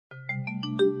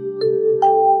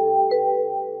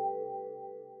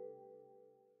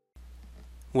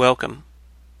Welcome.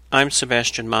 I'm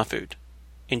Sebastian Mahfood,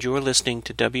 and you're listening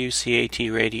to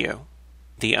WCAT Radio,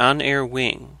 the on-air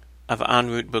wing of En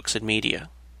route Books and Media,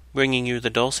 bringing you the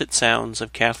dulcet sounds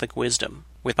of Catholic wisdom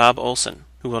with Bob Olson,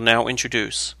 who will now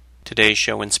introduce today's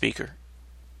show and speaker.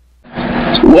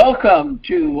 Welcome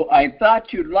to I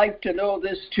Thought You'd Like to Know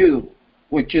This Too,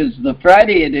 which is the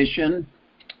Friday edition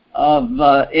of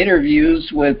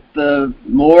interviews with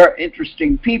more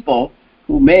interesting people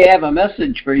who may have a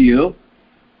message for you.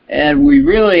 And we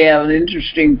really have an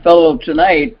interesting fellow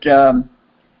tonight.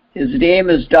 His name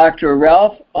is Dr.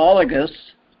 Ralph Olliges,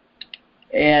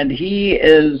 and he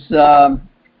is,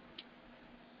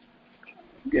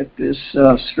 get this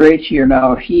straight here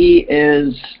now, he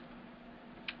is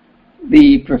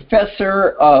the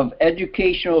professor of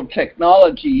educational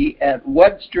technology at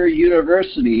Webster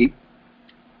University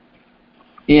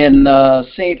in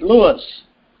St. Louis.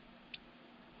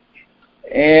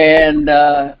 And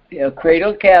a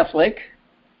cradle Catholic,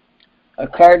 a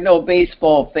Cardinal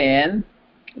baseball fan,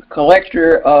 a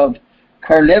collector of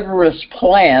carnivorous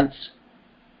plants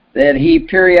that he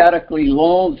periodically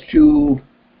loans to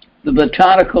the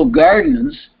botanical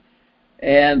gardens,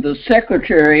 and the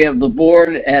secretary of the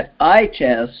board at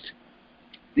iTest,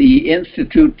 the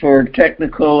Institute for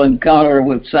Technical Encounter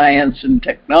with Science and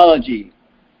Technology.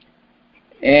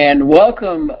 And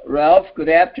welcome, Ralph. Good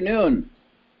afternoon.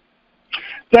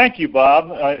 Thank you,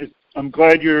 Bob. I'm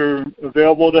glad you're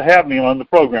available to have me on the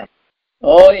program.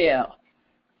 Oh, yeah.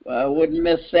 I wouldn't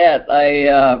miss that.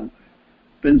 I've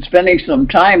been spending some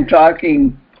time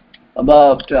talking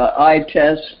about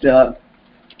iTest.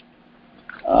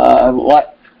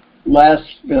 Last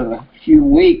few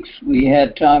weeks we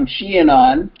had Tom Sheehan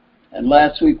on, and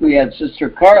last week we had Sister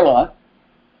Carla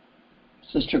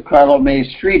May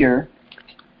Streeter.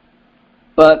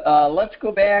 But let's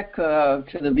go back to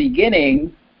the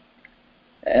beginning.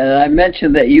 And I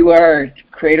mentioned that you are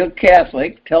cradle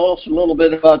Catholic. Tell us a little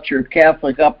bit about your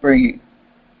Catholic upbringing.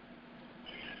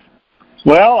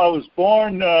 Well, I was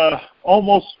born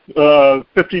almost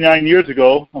 59 years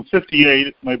ago. I'm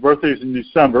 58. My birthday is in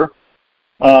December.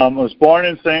 I was born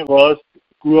in St. Louis,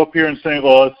 grew up here in St.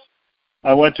 Louis.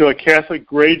 I went to a Catholic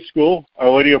grade school, Our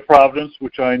Lady of Providence,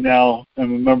 which I now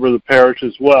am a member of the parish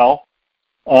as well.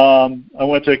 I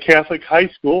went to a Catholic high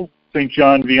school, St.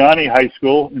 John Vianney High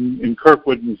School in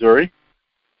Kirkwood, Missouri.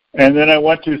 And then I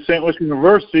went to St. Louis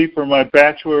University for my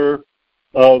Bachelor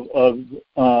of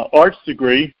Arts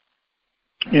degree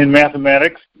in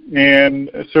mathematics and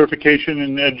a certification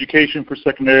in education for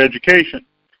secondary education.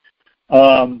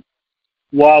 While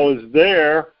I was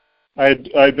there,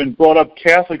 I'd been brought up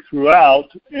Catholic throughout,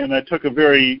 and I took a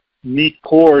very neat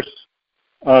course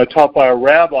taught by a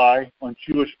rabbi on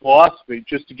Jewish philosophy,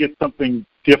 just to get something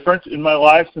different in my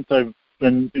life, since I've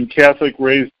been in Catholic,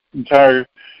 raised entire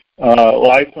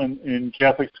life in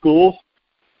Catholic schools.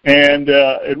 And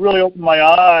it really opened my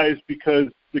eyes, because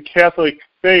the Catholic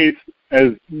faith,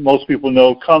 as most people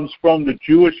know, comes from the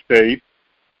Jewish faith.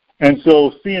 And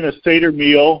so seeing a Seder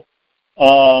meal,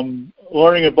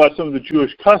 learning about some of the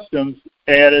Jewish customs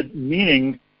added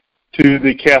meaning to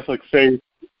the Catholic faith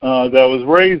that I was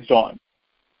raised on.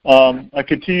 I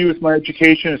continued with my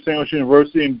education at St. Louis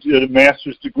University and did a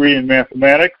master's degree in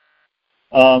mathematics,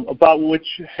 about which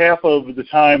half of the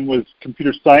time was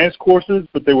computer science courses,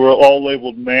 but they were all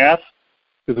labeled math,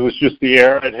 because it was just the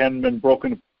era. It hadn't been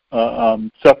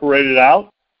separated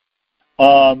out.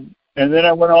 And then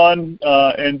I went on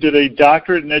and did a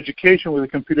doctorate in education with a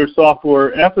computer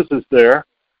software emphasis there,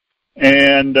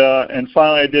 and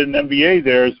finally I did an MBA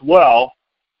there as well.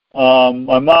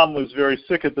 My mom was very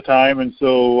sick at the time, and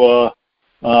so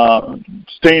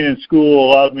staying in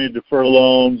school allowed me to defer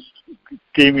loans,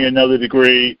 gave me another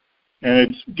degree, and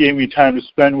it gave me time to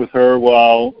spend with her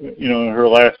while, in her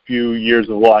last few years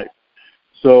of life.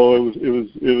 So it was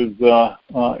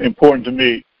important to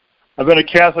me. I've been a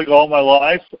Catholic all my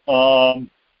life.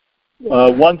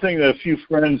 One thing that a few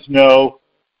friends know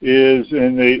is,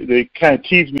 and they kind of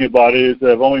tease me about it, is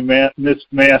that I've only missed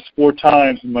Mass 4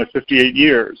 times in my 58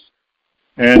 years.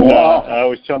 And wow. I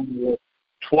always tell them that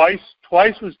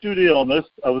twice was due to illness.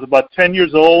 I was about 10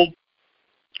 years old,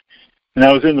 and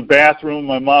I was in the bathroom.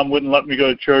 My mom wouldn't let me go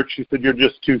to church. She said, "You're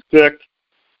just too sick."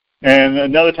 And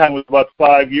another time was about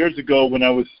 5 years ago, when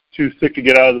I was too sick to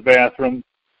get out of the bathroom.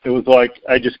 It was like,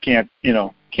 I just can't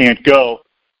go.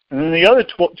 And then the other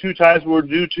 2 times were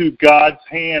due to God's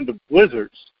hand of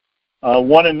blizzards.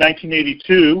 One in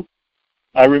 1982.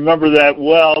 I remember that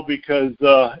well, because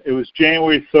it was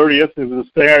January 30th. It was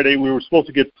a Saturday. We were supposed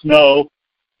to get snow,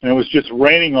 and it was just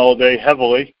raining all day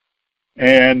heavily.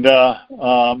 And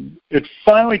it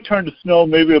finally turned to snow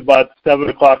maybe about 7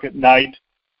 o'clock at night.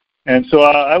 And so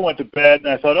I went to bed, and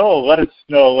I thought, oh, let it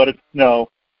snow, let it snow.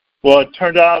 Well, it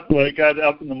turned out when I got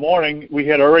up in the morning, we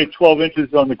had already 12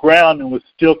 inches on the ground and was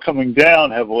still coming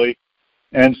down heavily.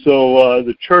 And so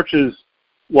the churches,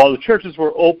 while the churches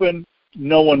were open,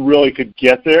 no one really could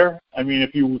get there. I mean,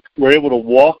 if you were able to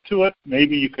walk to it,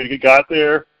 maybe you could have got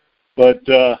there, but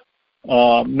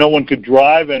no one could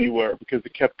drive anywhere because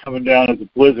it kept coming down as a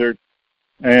blizzard.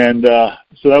 And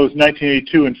so that was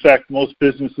 1982. In fact, most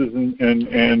businesses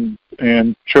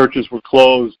and churches were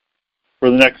closed for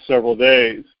the next several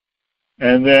days.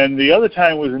 And then the other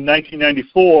time was in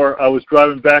 1994. I was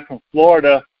driving back from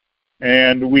Florida,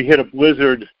 and we hit a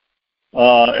blizzard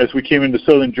as we came into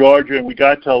southern Georgia, and we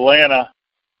got to Atlanta,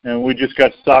 and we just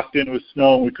got socked in with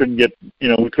snow, and we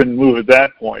couldn't move at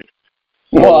that point.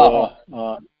 So,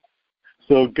 Wow.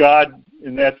 So God,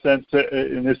 in that sense,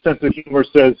 in his sense of humor,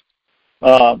 says,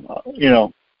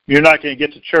 you're not going to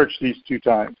get to church these two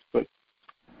times, but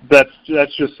that's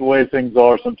just the way things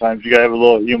are sometimes. You got to have a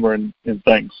little humor in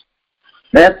things.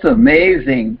 That's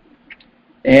amazing.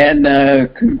 And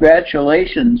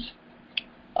congratulations.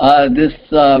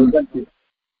 It's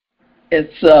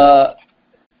a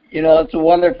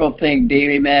wonderful thing,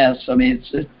 daily mass. I mean,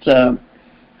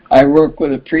 I work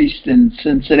with a priest in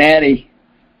Cincinnati,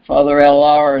 Father Al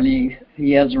Lauer, and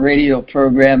he has a radio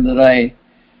program that I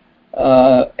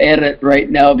edit right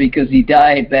now because he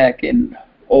died back in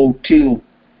 2002.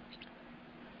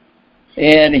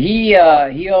 And he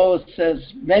always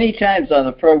says many times on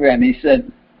the program, he said,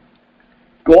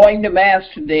 going to Mass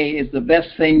today is the best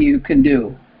thing you can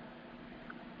do.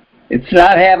 It's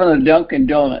not having a Dunkin'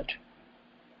 Donut.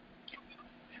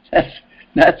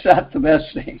 That's not the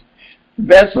best thing. The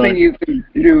best thing you can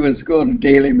do is go to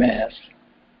daily Mass.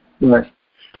 Right.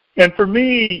 And for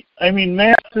me, I mean,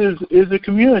 Mass is a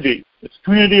community. It's a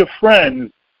community of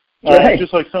friends,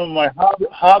 just like some of my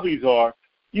hobbies are.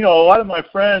 A lot of my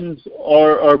friends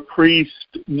are priests,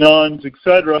 nuns,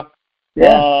 etc.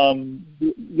 Yeah.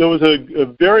 There was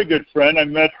a very good friend. I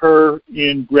met her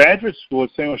in graduate school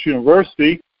at St. Louis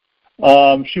University.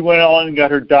 She went on and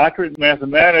got her doctorate in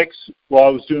mathematics while I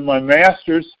was doing my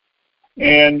master's.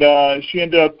 And she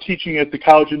ended up teaching at the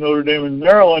College of Notre Dame in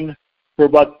Maryland for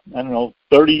about,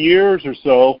 30 years or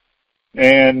so.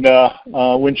 And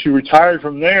when she retired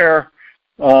from there,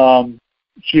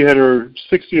 she had her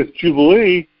 60th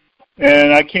Jubilee,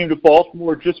 and I came to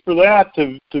Baltimore just for that,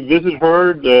 to visit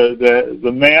her,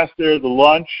 the Mass there, the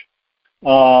lunch,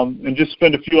 and just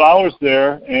spend a few hours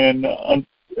there. And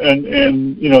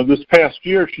this past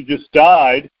year she just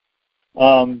died.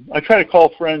 I try to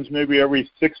call friends maybe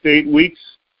every 6 to 8 weeks,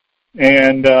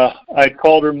 and I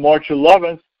called her March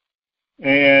 11th,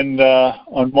 and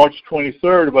on March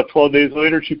 23rd, about 12 days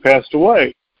later, she passed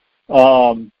away.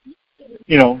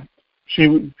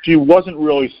 She wasn't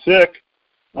really sick.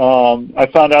 I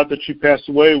found out that she passed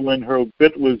away when her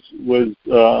obit was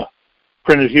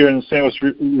printed here in the St.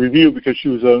 Louis Review, because she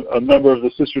was a member of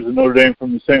the Sisters of Notre Dame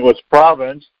from the St. Louis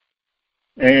province.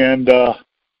 And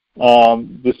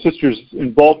the sisters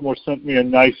in Baltimore sent me a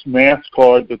nice Mass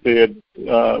card that they had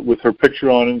with her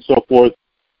picture on and so forth,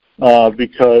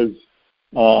 because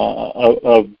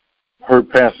of her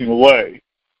passing away.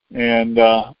 And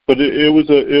but it was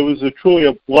truly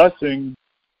a blessing.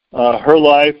 Her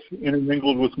life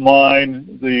intermingled with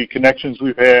mine, the connections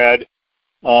we've had,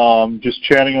 just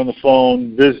chatting on the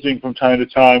phone, visiting from time to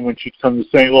time when she'd come to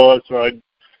St. Louis, or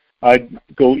I'd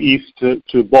go east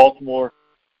to Baltimore.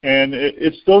 And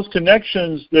it's those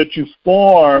connections that you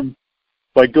form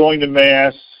by going to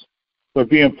Mass, by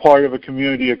being part of a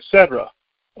community, etc.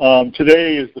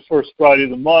 Today is the first Friday of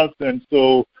the month, and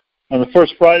so on the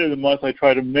first Friday of the month, I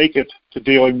try to make it to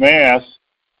daily Mass.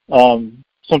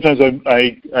 Sometimes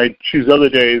I choose other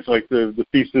days, like the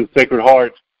Feast of the Sacred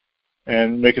Heart,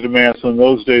 and make it to Mass on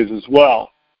those days as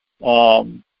well. I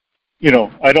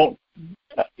don't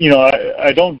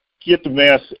get to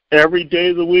Mass every day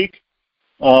of the week,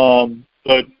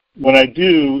 but when I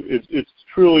do, it's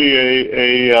truly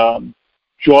a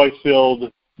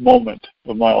joy-filled moment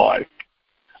of my life.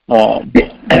 So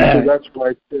that's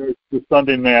why the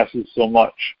Sunday Masses so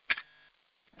much.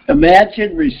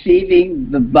 Imagine receiving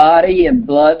the body and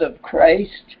blood of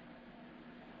Christ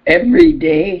every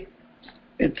day.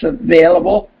 It's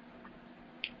available.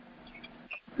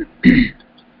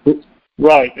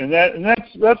 Right, and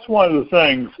that's one of the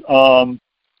things.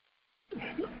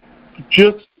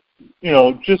 Just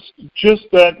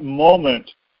that moment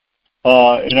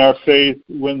in our faith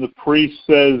when the priest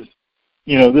says,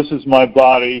 this is my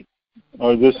body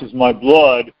or this is my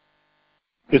blood.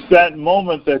 It's that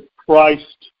moment that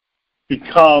Christ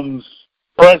becomes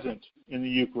present in the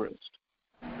Eucharist.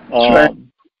 Right.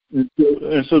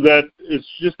 And so that it's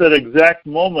just that exact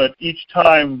moment each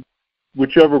time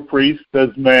whichever priest does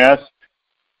Mass,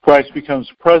 Christ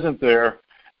becomes present there,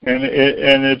 and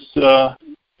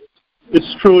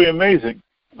it's truly amazing,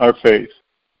 our faith.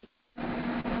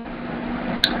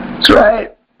 That's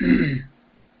right.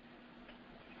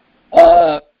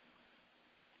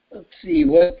 Let's see.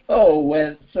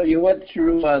 So you went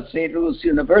through St. Louis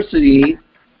University.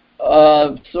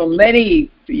 So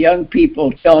many young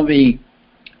people tell me,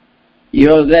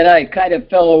 that I kind of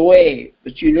fell away,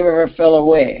 but you never fell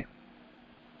away.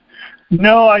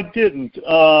 No, I didn't.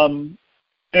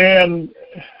 And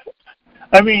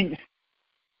I mean,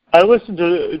 I listen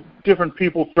to different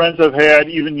people, friends I've had,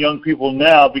 even young people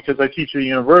now, because I teach at a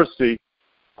university,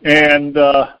 and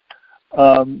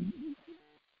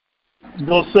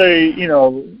they'll say,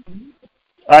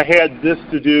 I had this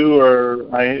to do, or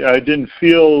I didn't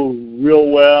feel real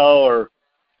well, or,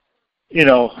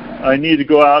 I need to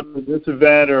go out to this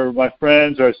event, or my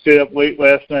friends, or I stayed up late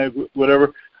last night,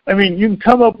 whatever. I mean, you can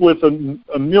come up with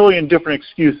a million different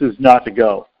excuses not to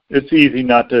go. It's easy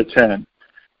not to attend.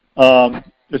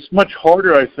 It's much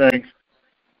harder, I think,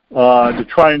 to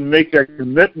try and make that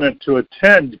commitment to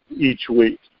attend each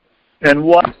week. And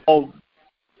while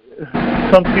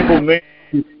some people may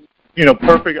be,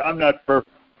 perfect, I'm not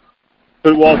perfect.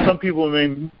 But while some people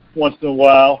may once in a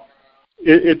while,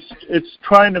 it's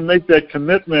trying to make that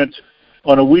commitment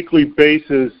on a weekly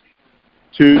basis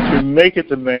to make it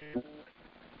to Mass,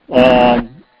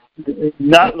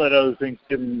 not let other things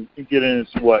get in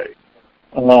its way.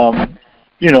 I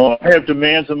have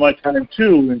demands on my time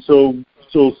too, and so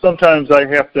sometimes I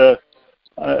have to,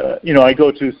 I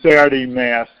go to Saturday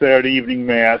evening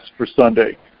Mass for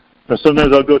Sunday. Or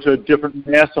sometimes I'll go to a different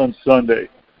Mass on Sunday.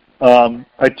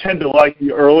 I tend to like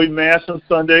the early Mass on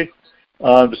Sunday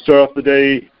to start off the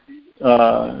day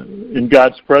in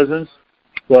God's presence,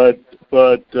 but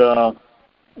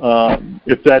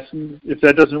if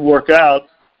that doesn't work out,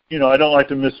 I don't like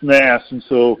to miss Mass, and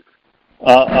so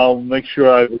I'll make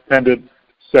sure I've attended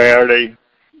Saturday,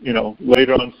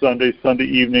 later on Sunday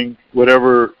evening,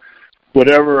 whatever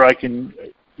I can,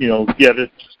 get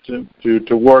it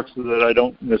to work so that I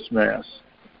don't miss Mass.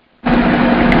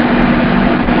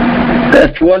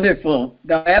 That's wonderful.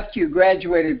 Now, after you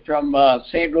graduated from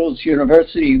St. Louis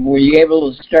University, were you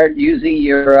able to start using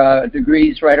your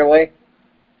degrees right away?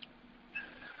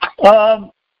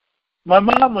 My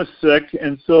mom was sick,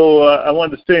 and so I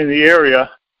wanted to stay in the area.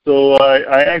 So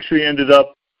I actually ended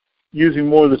up using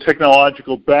more of the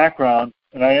technological background,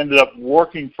 and I ended up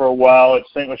working for a while at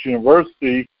St. Louis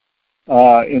University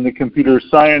in the computer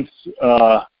science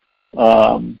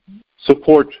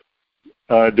support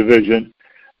division,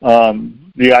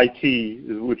 the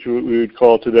IT, which we would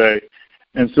call today.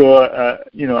 And so,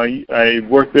 I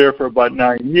worked there for about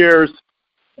 9 years,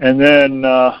 and then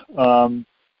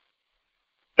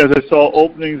as I saw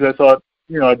openings, I thought,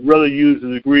 I'd rather use the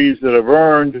degrees that I've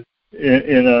earned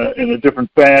in a different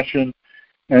fashion.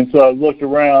 And so I looked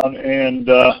around, and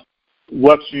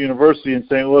Webster University in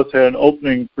St. Louis had an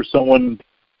opening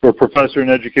for a professor in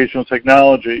educational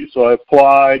technology. So I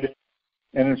applied,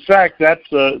 and in fact,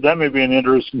 that may be an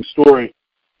interesting story.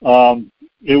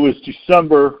 It was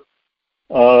December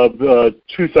of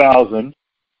 2000,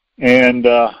 and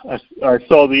I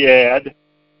saw the ad.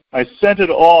 I sent it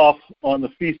off on the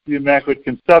Feast of the Immaculate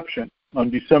Conception. On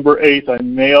December 8th, I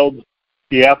mailed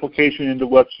the application into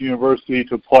Webster University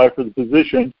to apply for the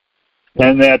position.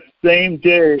 And that same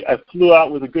day, I flew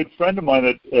out with a good friend of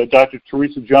mine, Dr.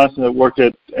 Teresa Johnson, that worked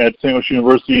at St. Louis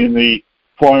University in the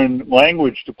foreign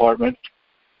language department.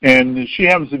 And she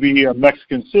happens to be a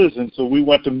Mexican citizen, so we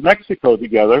went to Mexico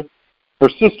together. Her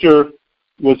sister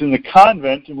was in the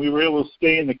convent, and we were able to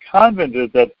stay in the convent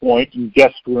at that point in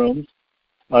guest rooms.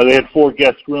 They had 4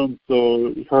 guest rooms,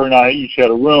 so her and I each had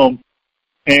a room.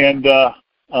 And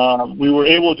we were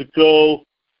able to go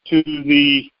to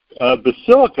the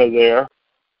basilica there,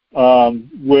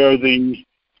 where the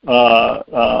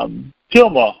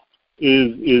tilma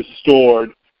is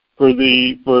stored for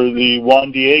the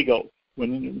Juan Diego,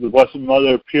 when the Blessed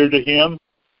Mother appeared to him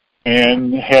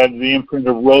and had the imprint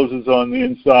of roses on the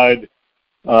inside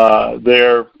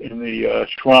there in the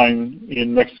shrine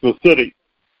in Mexico City.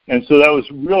 And so that was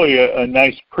really a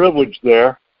nice privilege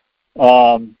there.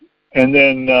 And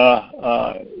then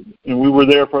and we were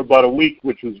there for about a week,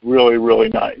 which was really, really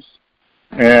nice.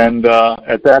 And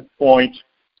at that point,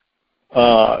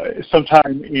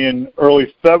 sometime in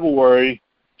early February,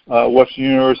 Western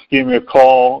University gave me a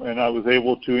call, and I was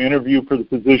able to interview for the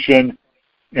position.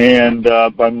 And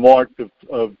by March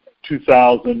of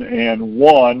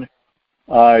 2001,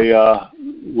 I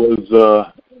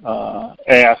was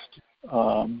asked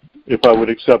if I would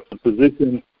accept the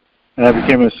position, and I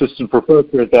became an assistant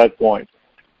professor at that point.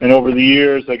 And over the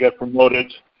years, I got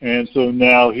promoted, and so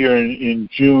now here in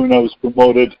June, I was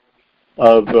promoted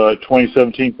of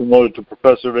 2017, promoted to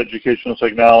professor of educational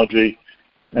technology,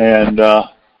 and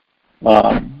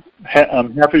I'm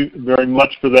happy very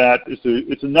much for that.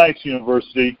 It's a nice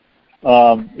university.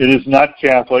 It is not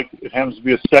Catholic. It happens to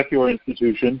be a secular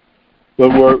institution,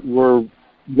 but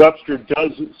Webster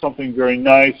does something very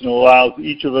nice and allows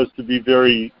each of us to be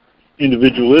very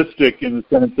individualistic in the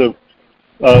sense of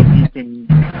you can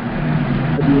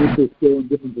have your interests go in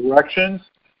different directions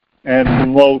and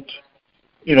promote,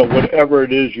 whatever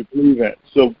it is you believe in.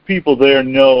 So people there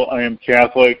know I am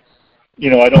Catholic.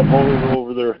 I don't hold it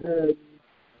over their head.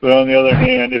 But on the other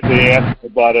hand, if they ask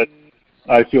about it,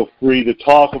 I feel free to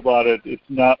talk about it. It's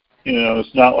not,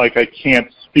 it's not like I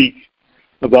can't speak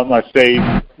about my faith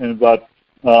and about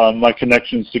my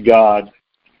connections to God.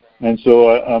 And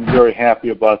so I'm very happy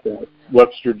about that.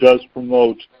 Webster does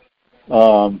promote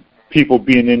people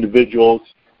being individuals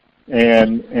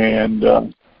and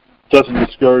doesn't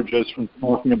discourage us from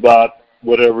talking about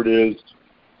whatever it is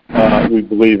we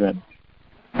believe in.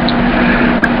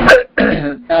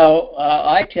 Now,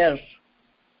 ITEST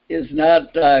is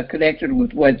not connected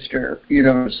with Webster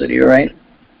University, right?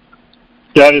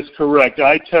 That is correct.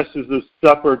 ITEST is a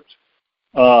separate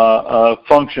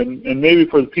function, and maybe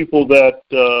for the people that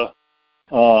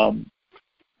are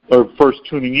first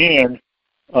tuning in,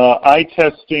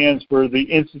 ITEST stands for the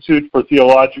Institute for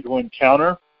Theological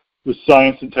Encounter with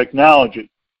Science and Technology.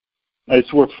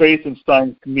 It's where faith and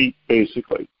science meet,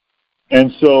 basically.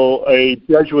 And so a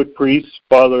Jesuit priest,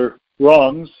 Father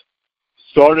Rungs,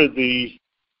 started the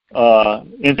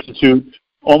institute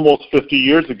almost 50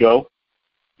 years ago.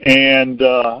 And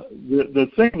the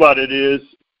thing about it is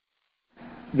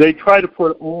they try to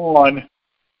put on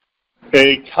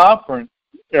a conference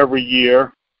every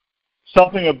year,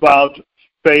 something about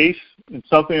faith and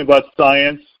something about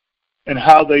science and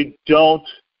how they don't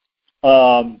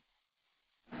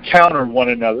counter one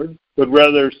another, but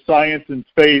rather science and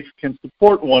faith can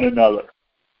support one another.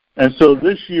 And so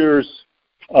this year's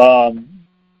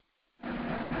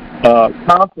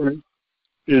conference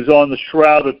is on the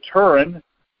Shroud of Turin,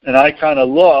 an icon of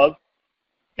love.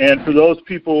 And for those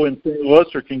people in St. Louis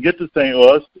or can get to St.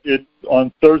 Louis, it's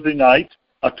on Thursday night,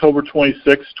 October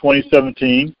 26,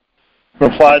 2017,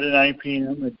 from 5 to 9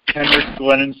 p.m. at Henrik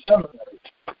Glennon Seminary.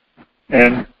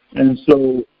 And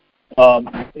so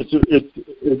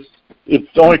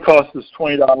it's only cost us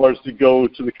 $20 to go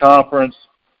to the conference,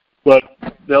 but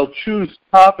they'll choose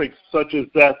topics such as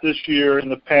that this year. In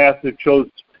the past, they've chose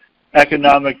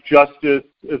economic justice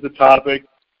as a topic,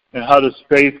 and how does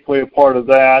faith play a part of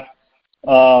that.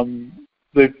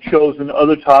 They've chosen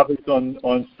other topics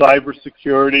on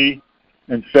cybersecurity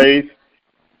and faith.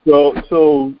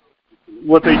 So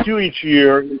what they do each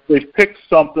year is they pick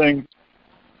something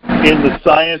in the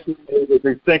science that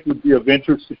they think would be of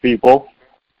interest to people,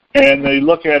 and they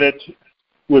look at it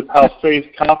with how faith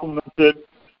complements it,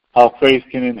 how faith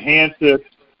can enhance it,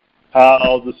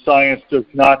 how the science does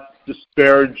not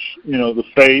disparage, the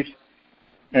faith.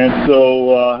 And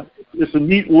so it's a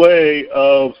neat way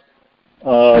of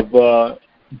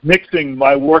mixing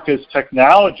my work as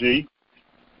technology,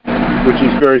 which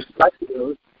is very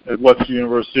secular at Webster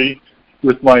University,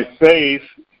 with my faith,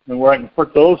 and where I can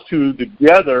put those two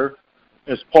together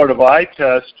as part of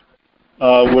ITEST,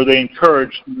 where they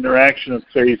encourage the interaction of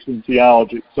faith and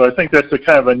theology. So I think that's a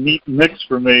kind of a neat mix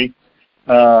for me.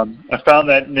 I found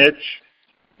that niche,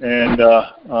 and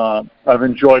I've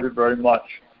enjoyed it very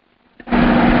much.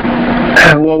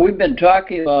 Well, we've been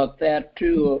talking about that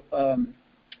too. The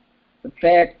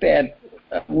fact that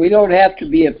we don't have to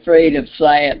be afraid of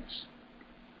science.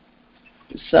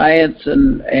 Science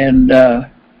and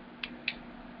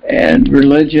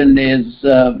religion is,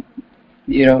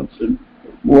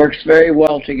 works very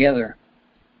well together.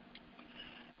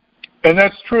 And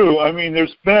that's true. I mean,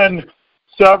 there's been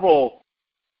several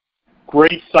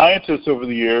great scientists over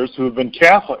the years who have been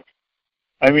Catholic.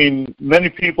 I mean, many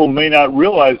people may not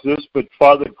realize this, but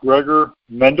Father Gregor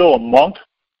Mendel, a monk,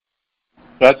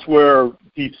 that's where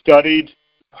he studied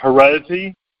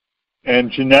heredity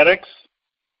and genetics.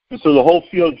 And so the whole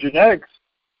field of genetics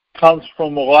comes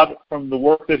from from the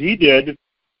work that he did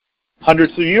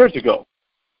hundreds of years ago.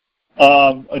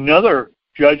 Another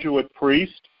Jesuit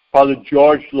priest, Father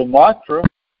George Lemaitre,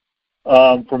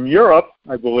 from Europe,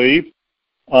 I believe,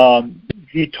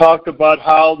 he talked about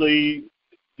how the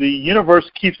universe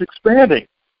keeps expanding.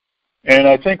 And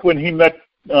I think when he met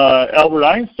Albert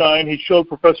Einstein, he showed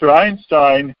Professor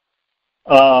Einstein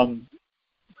how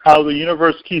the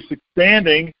universe keeps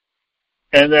expanding,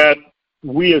 and that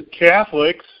we as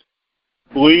Catholics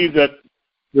believe that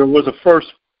there was a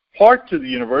first part to the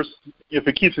universe. If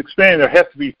it keeps expanding, there has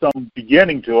to be some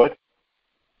beginning to it.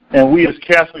 And we as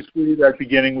Catholics believe that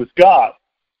beginning was God.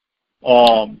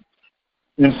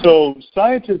 And so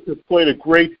scientists have played a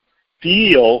great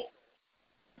deal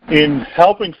in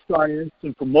helping science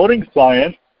and promoting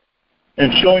science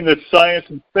and showing that science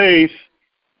and faith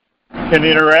can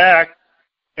interact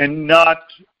and not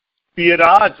be at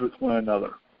odds with one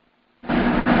another.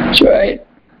 That's right.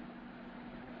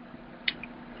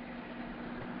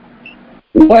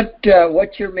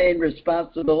 What's your main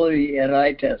responsibility at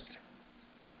iTest?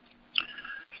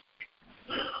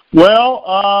 Well,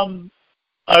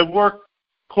 I work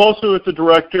closely with the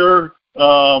director,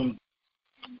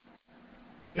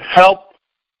 help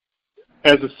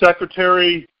as a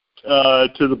secretary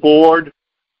to the board,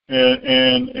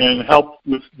 and help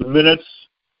with the minutes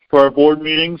for our board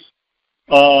meetings.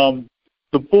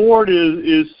 The board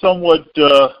is somewhat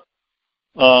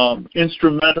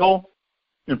instrumental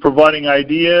in providing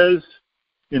ideas,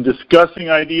 in discussing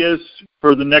ideas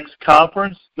for the next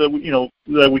conference that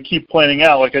we keep planning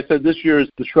out. Like I said, this year is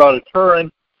the Shroud of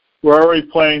Turin. We're already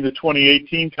planning the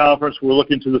 2018 conference. We're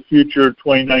looking to the future,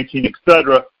 2019,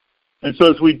 etc. And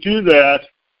so as we do that,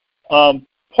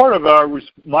 part of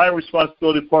my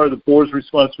responsibility, part of the board's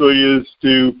responsibility is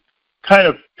to kind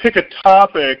of pick a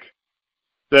topic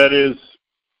that is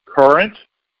current,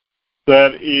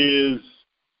 that is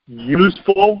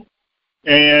useful,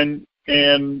 and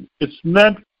it's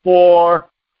meant for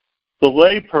the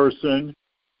layperson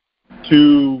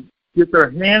to get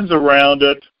their hands around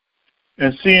it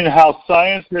and seeing how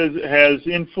science has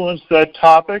influenced that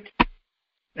topic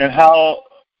and how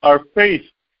our faith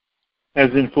has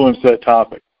influenced that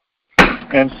topic.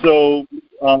 And so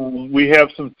we have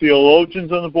some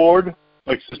theologians on the board,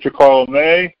 like Sister Carla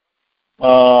May,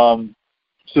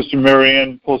 Sister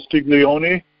Marianne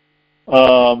Postiglione,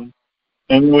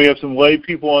 and we have some lay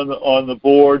people on the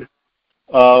board,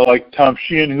 like Tom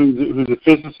Sheehan, who's a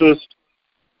physicist,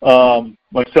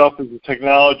 myself as a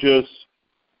technologist,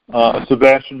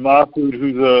 Sebastian Mahfoud,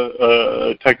 who's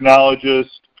a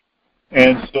technologist,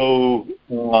 and so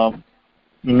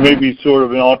maybe sort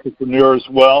of an entrepreneur as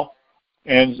well.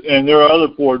 And there are other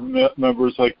board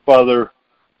members like Father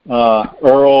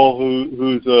Earl,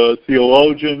 who's a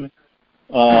theologian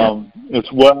as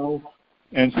well.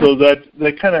 And so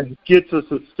that kind of gets us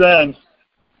a sense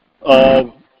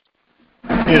of,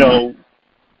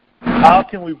 how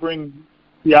can we bring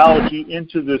theology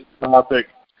into this topic?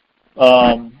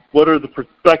 What are the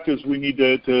perspectives we need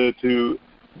to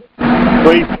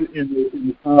place in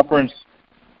the conference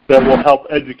that will help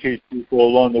educate people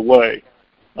along the way?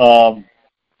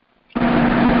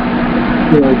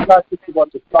 It's not just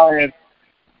about the science,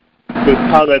 but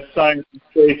how that science and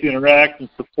faith interact and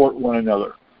support one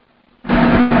another.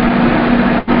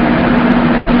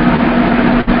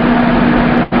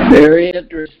 Very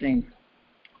interesting.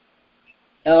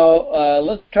 Now,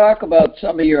 let's talk about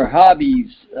some of your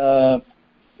hobbies. The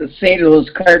St. Louis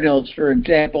Cardinals, for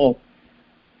example,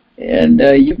 and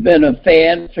you've been a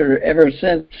fan ever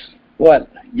since,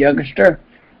 what, youngster?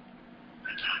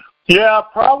 Yeah,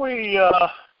 probably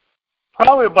about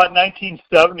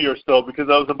 1970 or so, because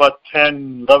I was about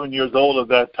 10, 11 years old at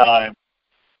that time.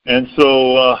 And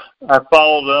so I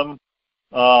followed them.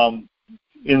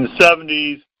 In the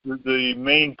 70s, the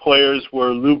main players were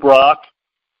Lou Brock,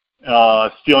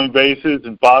 stealing bases,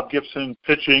 and Bob Gibson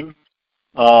pitching.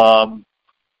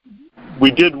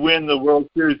 We did win the World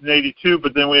Series in '82,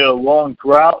 but then we had a long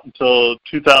drought until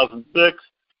 2006,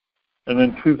 and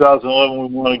then 2011 we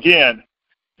won again.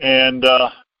 And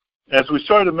as we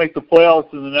started to make the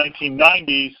playoffs in the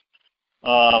 1990s,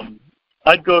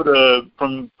 I'd go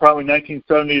from probably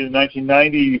 1970 to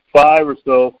 1995 or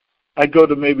so, I'd go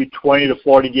to maybe 20 to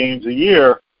 40 games a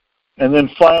year. And then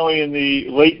finally in the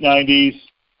late 90s,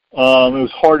 it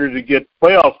was harder to get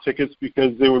playoff tickets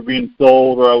because they were being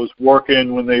sold, or I was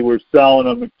working when they were selling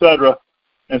them, etc.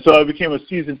 And so I became a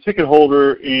season ticket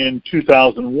holder in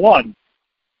 2001.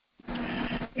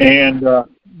 And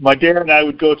my dad and I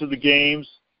would go to the games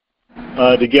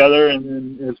together, and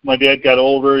then as my dad got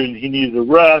older and he needed a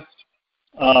rest,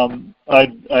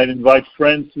 I'd invite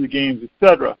friends to the games,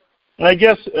 etc. And I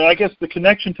guess the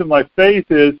connection to my faith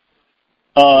is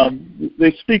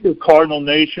they speak of Cardinal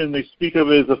Nation, they speak of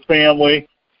it as a family,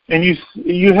 and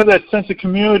you have that sense of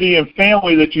community and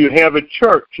family that you have at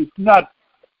church. It's not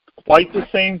quite the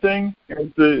same thing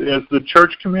as the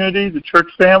church community, the church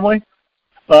family,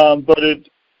 but it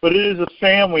is a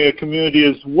family, a community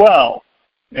as well.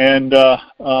 And there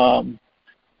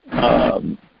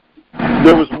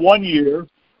was one year,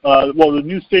 the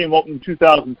new stadium opened in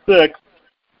 2006,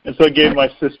 And so I gave my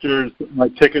sisters my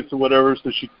tickets or whatever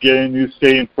so she could get in, new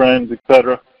stay-in friends,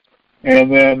 etc.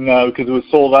 And then, because it was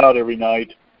sold out every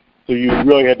night, so you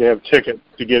really had to have tickets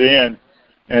to get in.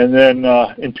 And then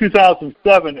in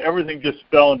 2007, everything just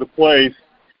fell into place,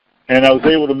 and I was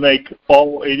able to make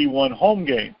all 81 home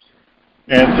games.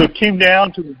 And so it came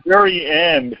down to the very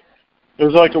end. It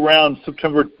was like around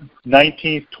September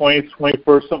 19th, 20th,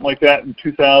 21st, something like that in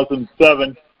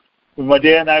 2007, when my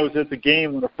dad and I was at the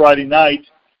game on a Friday night,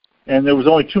 and there was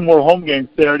only 2 more home games,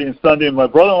 Saturday and Sunday, and my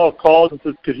brother-in-law called and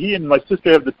said, could he and my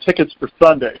sister have the tickets for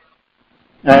Sunday?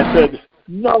 And I said,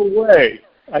 no way.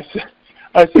 I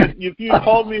said, if you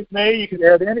called me in May, you could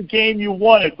have any game you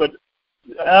wanted, but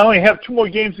I only have 2 more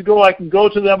games to go. I can go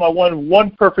to them. I wanted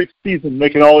one perfect season,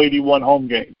 making all 81 home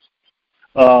games.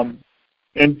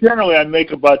 And generally, I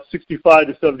make about 65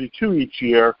 to 72 each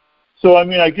year. So, I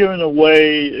mean, I give it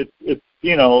away. It's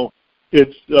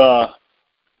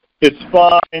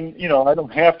fine. You know, I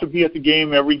don't have to be at the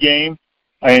game every game.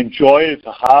 I enjoy it. It's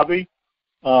a hobby.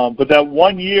 But that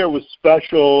 1 year was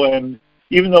special, and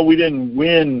even though we didn't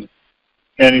win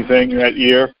anything that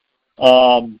year,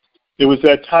 it was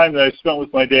that time that I spent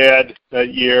with my dad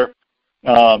that year.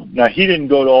 Now, he didn't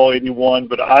go to all 81,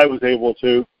 but I was able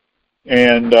to,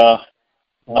 and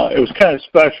it was kind of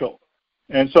special.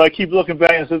 And so I keep looking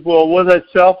back and said, well, was that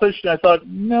selfish? And I thought,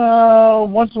 no,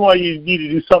 once in a while you need to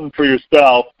do something for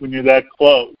yourself when you're that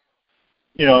close.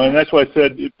 You know, and that's why I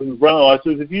said, I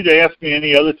said, if you'd asked me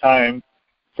any other time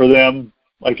for them,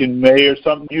 like in May or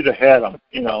something, you'd have had them,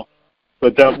 you know.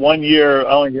 But that 1 year,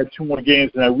 I only had 2 more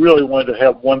games, and I really wanted to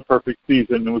have one perfect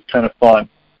season. It was kind of fun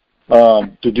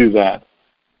to do that.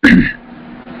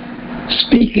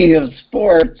 Speaking of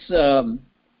sports,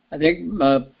 I think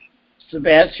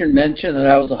Sebastian mentioned that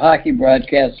I was a hockey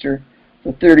broadcaster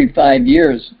for 35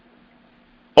 years.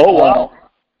 Oh, wow.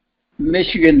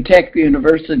 Michigan Tech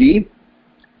University.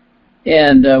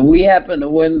 And we happened to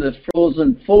win the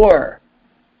Frozen Four,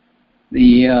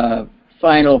 the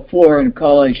Final Four in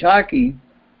college hockey,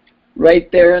 right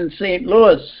there in St.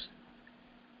 Louis.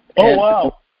 Oh, and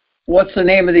wow. What's the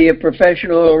name of the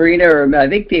professional arena? Or I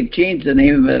think they've changed the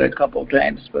name of it a couple of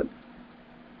times, but...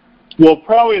 Well,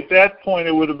 probably at that point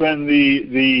it would have been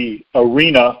the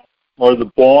arena, or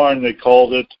the barn, they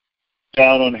called it,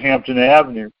 down on Hampton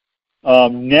Avenue.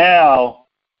 Now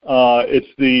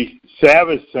it's the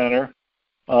Savage Center,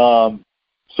 so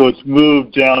it's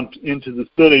moved down into the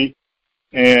city,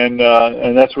 and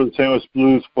that's where the St. Louis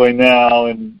Blues play now,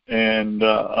 and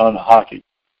on hockey.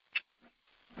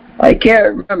 I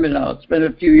can't remember now. It's been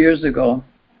a few years ago.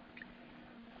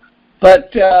 But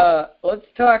let's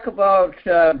talk about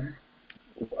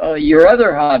your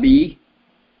other hobby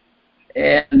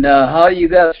and how you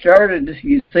got started.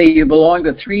 You say you belong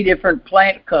to 3 different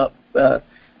plant clubs: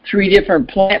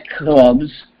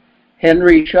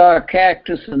 Henry Shaw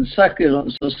Cactus and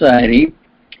Succulent Society,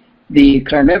 the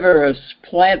Carnivorous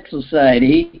Plant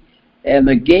Society, and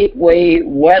the Gateway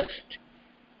West.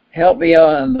 Help me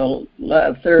out on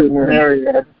the third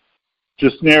word.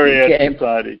 Gesneriad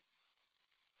Society.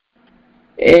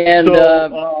 And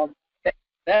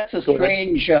that's a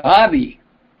strange hobby.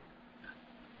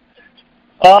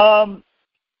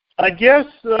 I guess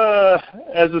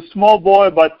as a small boy,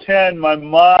 about 10, my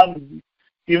mom,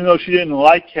 even though she didn't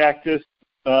like cactus,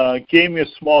 gave me a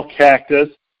small cactus,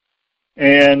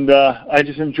 and I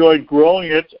just enjoyed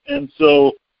growing it, and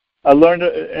so I learned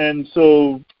it, and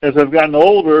so as I've gotten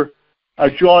older, I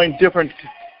joined different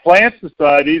plant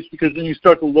societies, because then you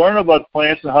start to learn about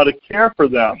plants and how to care for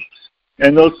them.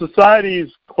 And those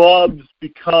societies, clubs,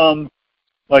 become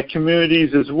like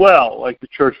communities as well, like the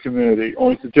church community.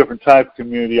 Only it's a different type of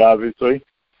community, obviously.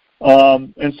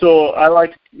 And so I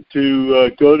like to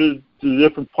go to the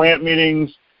different plant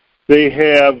meetings. They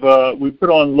have, we put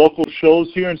on local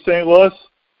shows here in St. Louis.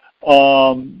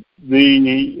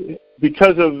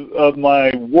 Because of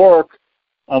my work,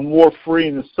 I'm more free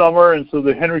in the summer, and so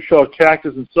the Henry Shaw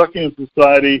Cactus and Succulent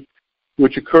Society,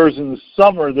 which occurs in the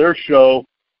summer, their show,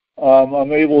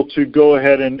 I'm able to go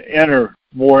ahead and enter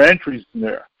more entries in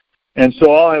there. And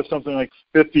so I'll have something like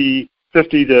 50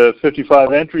 to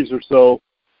 55 entries or so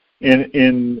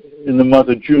in the month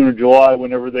of June or July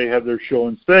whenever they have their show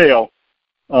and sale.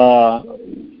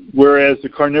 Whereas the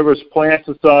Carnivorous Plant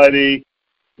Society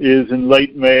is in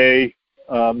late May,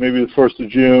 maybe the 1st of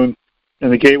June,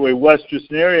 and the Gateway West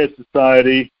Gesneriad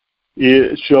Society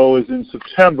show is in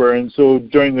September. And so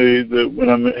during when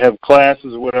I have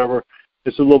classes or whatever,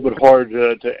 it's a little bit hard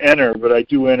to enter, but I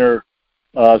do enter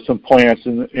some plants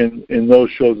in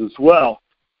those shows as well.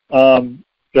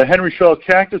 The Henry Shaw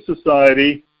Cactus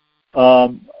Society,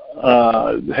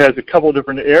 has a couple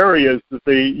different areas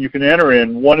that you can enter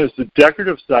in. One is the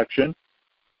decorative section,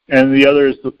 and the other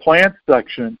is the plant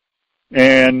section.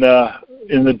 And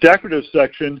in the decorative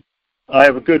section, I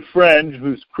have a good friend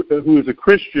who is a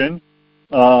Christian.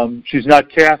 She's not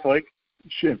Catholic.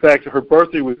 In fact, her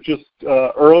birthday was just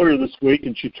earlier this week,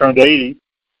 and she turned 80.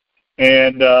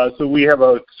 And so we have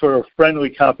a sort of friendly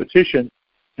competition.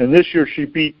 And this year she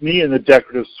beat me in the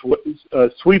decorative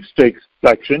sweepstakes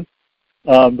section.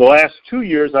 The last 2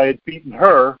 years I had beaten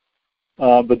her,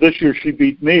 but this year she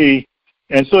beat me.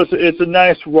 And so it's a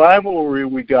nice rivalry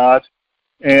we got.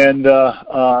 And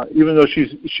even though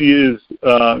she is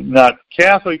not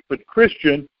Catholic but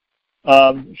Christian,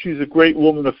 she's a great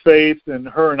woman of faith. And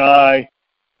her and I,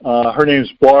 her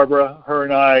name's Barbara. Her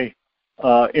and I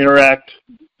interact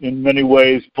in many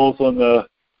ways, both on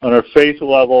our faith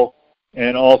level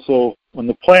and also on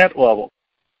the plant level.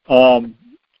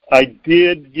 I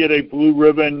did get a blue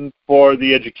ribbon for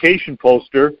the education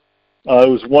poster. It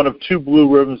was one of 2 blue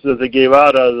ribbons that they gave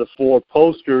out of the 4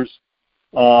 posters.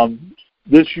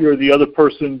 This year, the other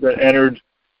person that entered,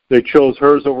 they chose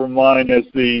hers over mine as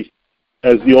the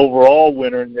overall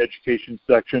winner in the education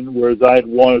section, whereas I had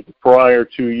won it the prior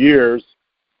 2 years.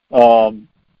 The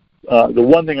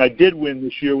one thing I did win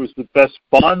this year was the best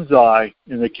bonsai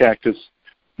in the Cactus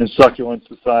and Succulent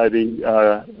Society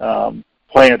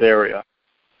plant area.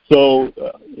 So,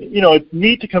 it's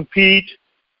neat to compete.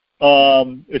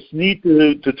 It's neat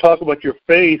to talk about your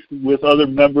faith with other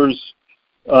members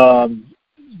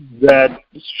that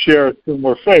share a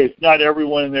similar faith. Not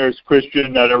everyone in there is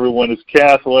Christian. Not everyone is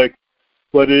Catholic.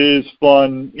 But it is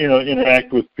fun,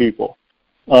 interact with people.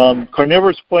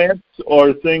 Carnivorous plants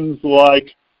are things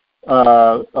like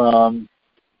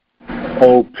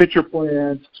pitcher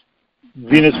plants,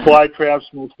 Venus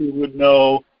flytraps, most people would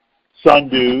know,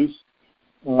 sundews.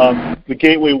 The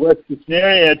Gateway West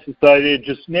Gesneriad Society,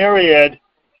 Gesneriad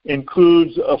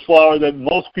includes a flower that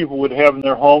most people would have in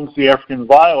their homes, the African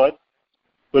violet,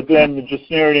 but then the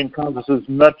Gesneriad encompasses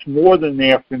much more than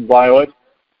the African violet.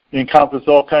 It encompasses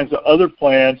all kinds of other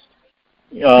plants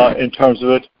in terms of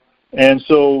it. And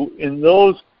so in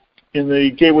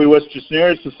the Gateway West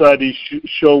Gesneriad Society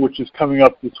show, which is coming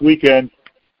up this weekend,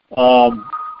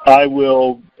 I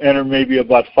will enter maybe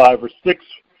about 5 or 6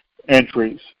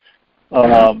 entries.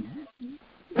 And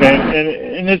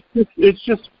it's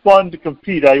just fun to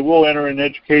compete. I will enter an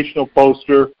educational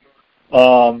poster,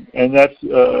 and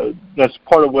that's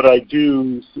part of what I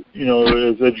do,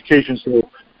 as education. So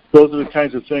those are the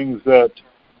kinds of things that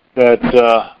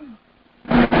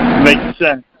make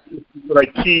sense. What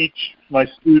I teach my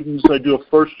students, I do a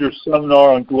first-year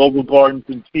seminar on global gardens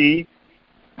and tea.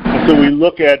 And so we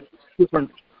look at different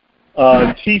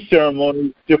tea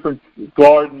ceremonies, different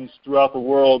gardens throughout the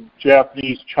world,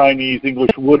 Japanese, Chinese,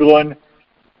 English woodland,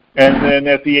 and then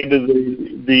at the end of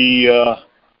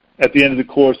the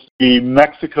course, the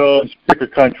Mexico, pick a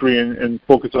country and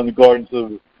focus on the gardens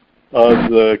of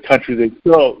the country they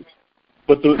chose.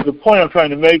 But the point I'm trying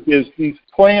to make is these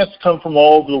plants come from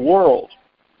all over the world,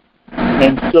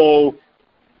 and so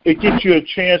it gives you a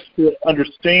chance to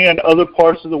understand other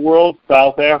parts of the world: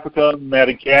 South Africa,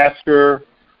 Madagascar,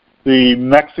 the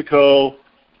Mexico,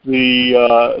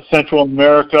 the Central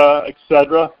America,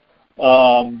 etc.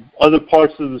 Other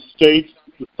parts of the states,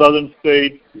 the southern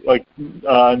states like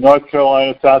North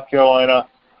Carolina, South Carolina,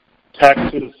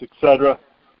 Texas, etc.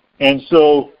 And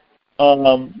so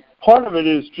part of it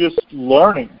is just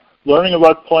learning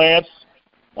about plants,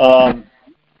 and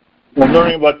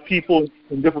learning about people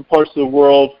in different parts of the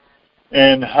world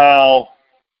and how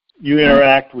you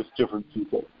interact with different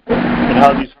people and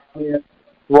how these plants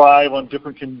thrive on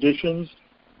different conditions,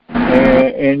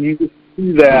 and you can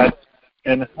see that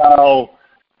and how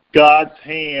God's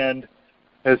hand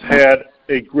has had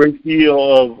a great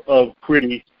deal of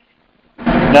pretty,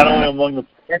 not only among the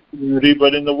plant community,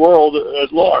 but in the world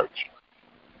at large.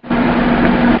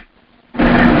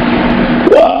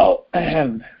 Well,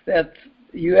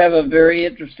 you have a very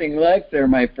interesting life there,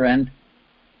 my friend.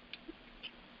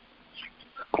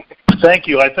 Thank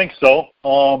you. I think so.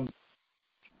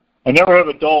 I never have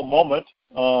a dull moment.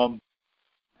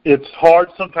 It's hard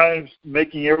sometimes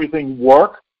making everything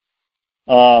work,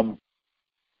 because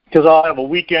I'll have a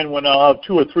weekend when I'll have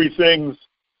 2 or 3 things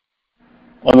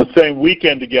on the same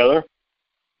weekend together,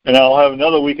 and I'll have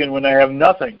another weekend when I have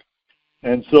nothing.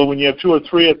 And so when you have 2 or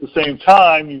 3 at the same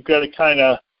time, you've got to kind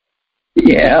of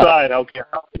decide, okay,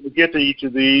 how can we get to each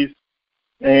of these?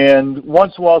 And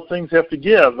once in a while, things have to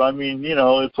give. I mean,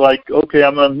 it's like, okay,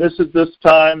 I'm going to miss it this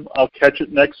time. I'll catch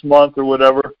it next month or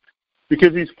whatever,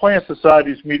 because these plant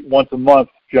societies meet once a month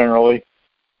generally.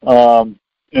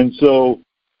 And so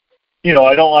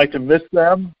I don't like to miss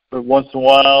them, but once in a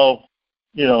while,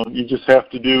 you just have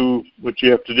to do what you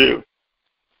have to do.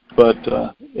 But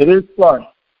it is fun.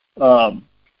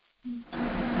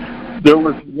 There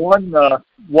was one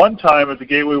time at the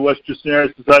Gateway Western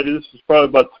Area Society, this was probably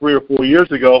about 3 or 4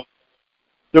 years ago,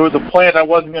 there was a plant I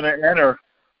wasn't going to enter,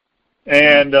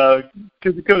 and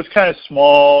because it was kind of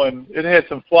small, and it had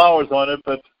some flowers on it,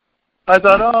 but I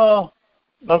thought, oh,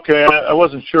 okay, I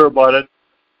wasn't sure about it.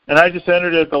 And I just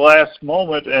entered it at the last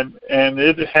moment, and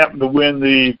it happened to win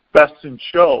the Best in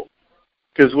Show.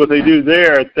 Because what they do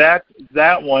there, that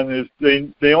one is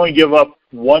they only give up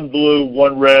 1 blue,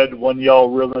 1 red, 1 yellow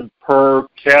ribbon per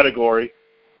category.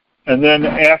 And then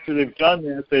after they've done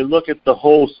that, they look at the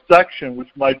whole section, which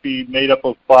might be made up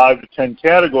of 5 to 10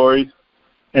 categories,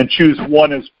 and choose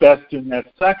one as best in that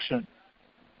section.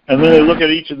 And then they look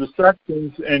at each of the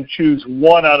sections and choose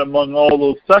one out among all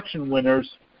those section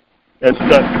winners as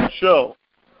Best in Show.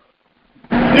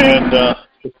 And the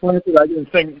plant that I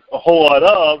didn't think a whole lot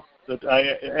of, that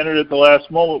I entered at the last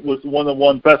moment, was the one that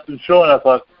won Best in Show, and I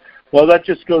thought, well, that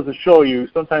just goes to show you,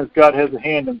 sometimes God has a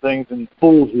hand in things and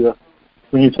fools you.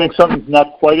 When you think something's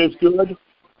not quite as good, it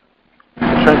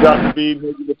turns out to be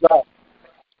maybe the best.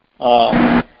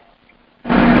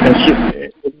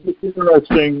 It's just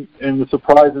interesting in the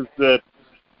surprises that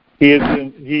He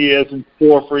has in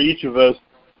store for each of us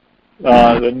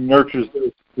that nurtures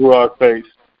us through our faith.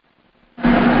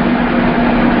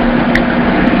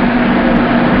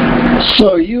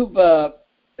 So you've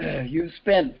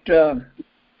spent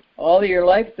all of your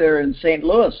life there in St.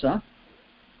 Louis, huh?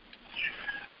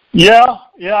 Yeah,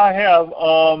 I have.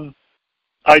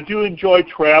 I do enjoy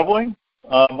traveling.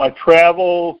 I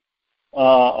travel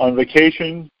on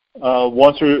vacation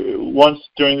once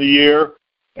during the year,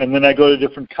 and then I go to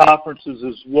different conferences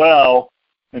as well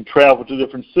and travel to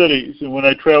different cities. And when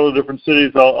I travel to different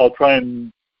cities, I'll try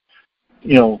and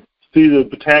see the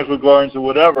botanical gardens or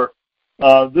whatever.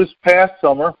 This past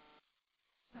summer,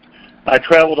 I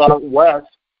traveled out west.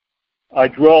 I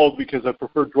drove because I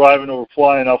prefer driving over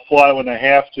flying. I'll fly when I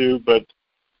have to, but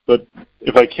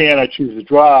if I can, I choose to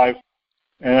drive.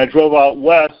 And I drove out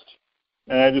west,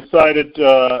 and I decided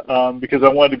because I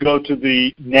wanted to go to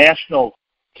the National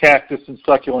Cactus and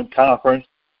Succulent Conference,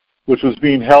 which was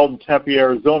being held in Tempe,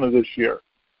 Arizona this year.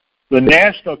 The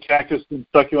National Cactus and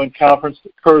Succulent Conference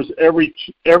occurs every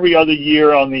other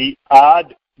year on the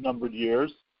odd numbered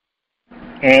years,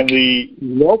 and the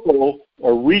local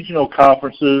or regional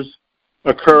conferences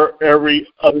occur every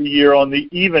other year on the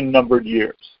even numbered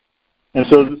years. And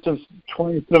so since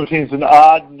 2017 is an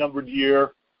odd numbered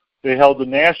year, they held the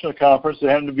national conference. They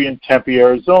happened to be in Tempe,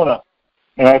 Arizona.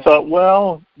 And I thought,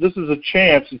 well, this is a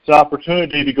chance. It's an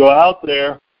opportunity to go out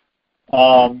there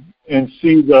and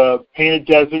see the Painted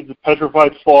Desert, the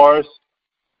Petrified Forest,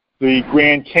 the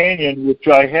Grand Canyon, which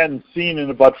I hadn't seen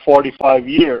in about 45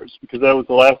 years, because that was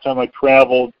the last time I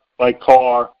traveled by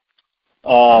car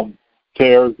to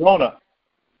Arizona.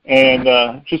 And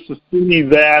just to see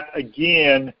that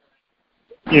again,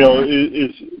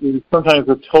 is sometimes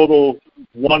a total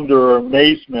wonder or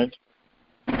amazement.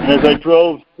 And as I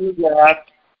drove through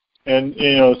that and,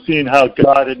 seeing how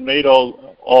God had made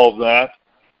all of that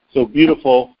so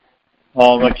beautiful,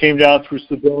 I came down through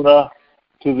Sedona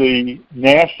to the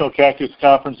National Cactus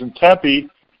Conference in Tempe,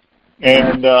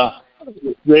 and was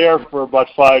there for about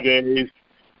 5 days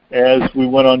as we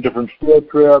went on different field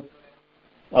trips.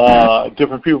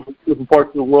 Different people from different parts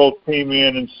of the world came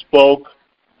in and spoke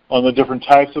on the different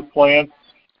types of plants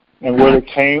and where they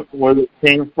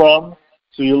came from.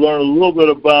 So you learn a little bit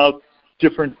about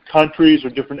different countries or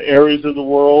different areas of the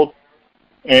world,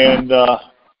 and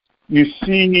you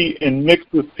see and mix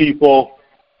with people,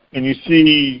 and you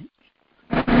see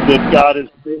that God has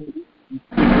made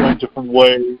people in different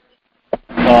ways.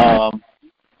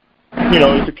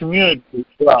 It's a community as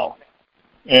well.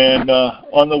 And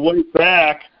on the way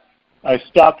back, I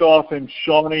stopped off in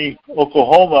Shawnee,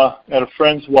 Oklahoma at a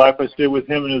friend's wife. I stayed with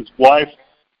him and his wife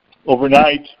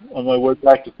overnight on my way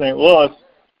back to St. Louis,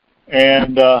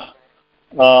 and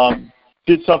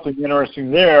did something interesting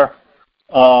there.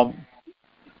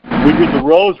 We did the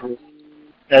rosary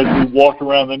as we walked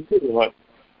around the neighborhood.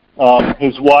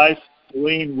 His wife,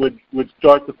 Celine, would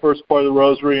start the first part of the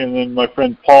rosary, and then my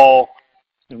friend Paul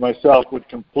and myself would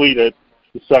complete it,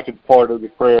 the second part of the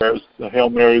prayers, the Hail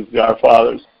Marys, the Our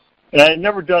Fathers. And I had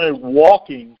never done it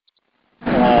walking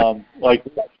like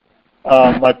that.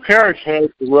 My parish has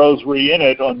the rosary in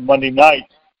it on Monday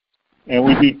nights, and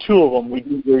we do 2 of them. We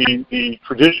do the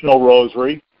traditional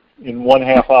rosary in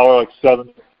 1/2 hour, like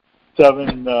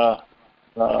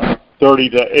 7:30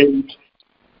 to 8,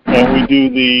 and we do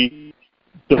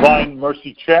the Divine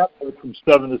Mercy Chapel from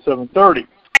 7 to 7:30.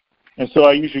 And so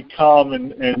I usually come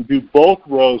and do both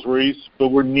rosaries, but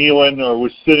we're kneeling or we're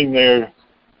sitting there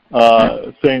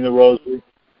saying the rosary.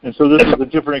 And so this is a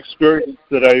different experience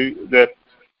that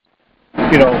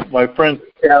my friends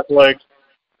are Catholics,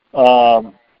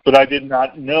 but I did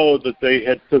not know that they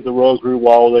had said the rosary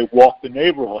while they walked the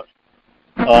neighborhood.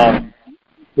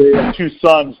 They have 2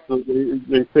 sons, so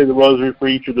they say the rosary for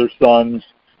each of their sons,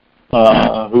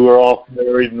 who are all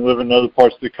married and live in other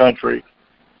parts of the country.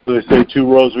 So they say 2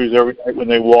 rosaries every night when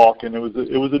they walk, and it was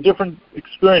a different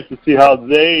experience to see how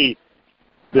the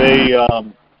rosary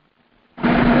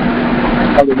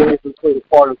was a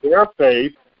part of their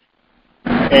faith,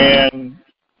 and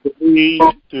for me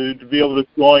to be able to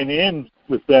join in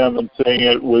with them and saying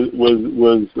it was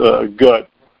good.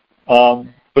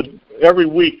 But every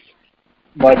week,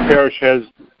 my parish has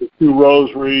 2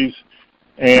 rosaries,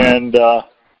 and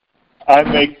I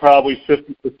make probably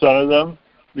 50% of them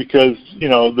because,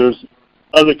 there's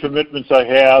other commitments I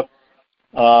have.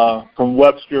 From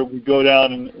Webster, we go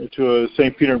down to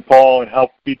St. Peter and Paul and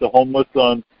help feed the homeless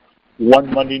on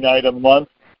one Monday night a month.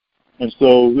 And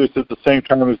so it's at the same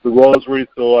time as the rosary,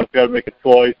 so I've got to make a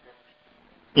choice.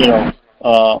 They're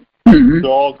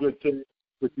all good things,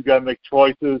 but you got to make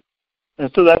choices.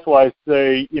 And so that's why I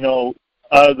say,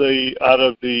 out of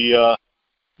the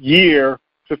year,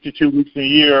 52 weeks in a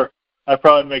year, I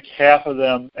probably make half of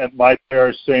them at my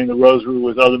parish saying the rosary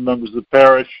with other members of the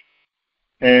parish,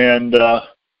 and the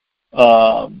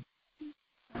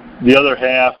other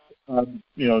half,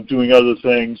 doing other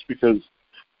things because,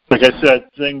 like I said,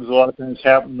 things a lot of times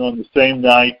happen on the same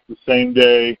night, the same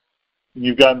day, and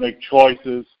you've got to make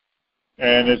choices.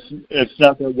 And it's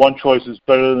not that one choice is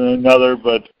better than another,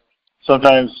 but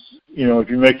sometimes, if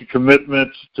you make a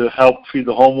commitment to help feed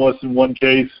the homeless in one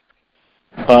case,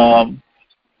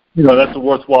 that's a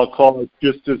worthwhile cause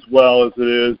just as well as it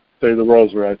is, say, the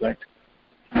rosary, I think.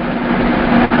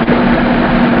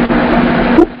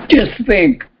 Just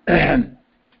think,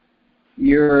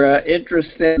 your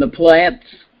interest in the plants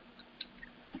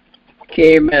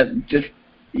came at just,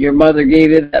 your mother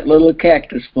gave you that little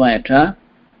cactus plant, huh?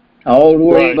 How old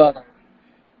were you? About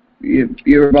you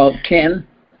were about 10?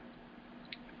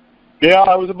 Yeah,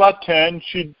 I was about 10.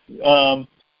 She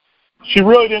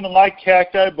really didn't like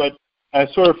cacti, but I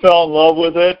sort of fell in love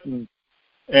with it. And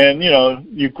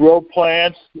you grow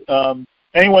plants.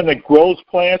 Anyone that grows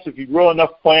plants, if you grow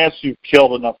enough plants, you've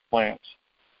killed enough plants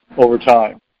over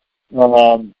time.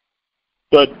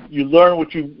 But you learn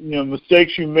what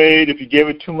mistakes you made. If you gave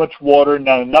it too much water,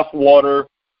 not enough water,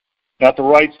 not the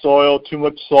right soil, too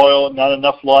much soil, not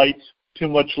enough light, too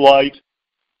much light,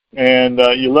 and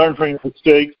you learn from your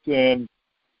mistakes, and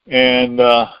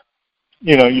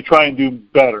you try and do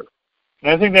better.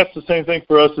 And I think that's the same thing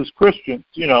for us as Christians.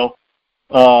 None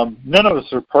of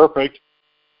us are perfect.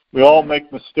 We all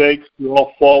make mistakes. We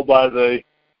all fall by the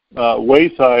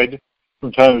wayside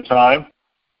from time to time.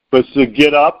 But to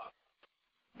get up,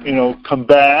 come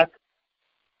back,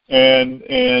 and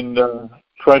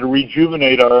try to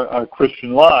rejuvenate our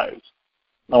Christian lives.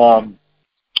 And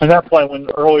that's why when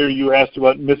earlier you asked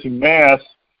about missing Mass,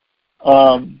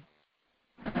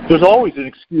 there's always an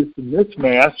excuse to miss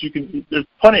Mass. There's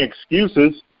plenty of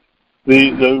excuses.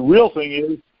 The real thing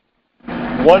is,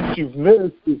 once you've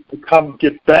missed, is to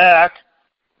get back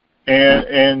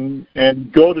and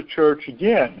go to church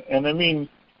again. And I mean,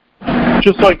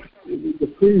 just like the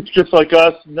priests, just like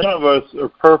us, none of us are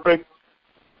perfect.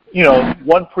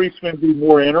 One priest may be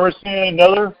more interesting than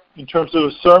another in terms of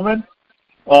a sermon.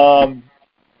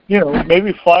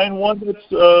 Maybe find one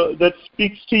that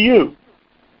speaks to you.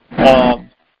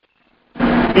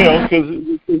 Because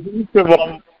each of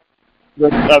them,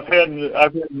 I've had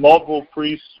multiple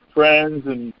priest friends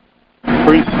and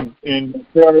priests in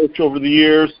parish over the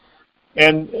years,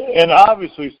 and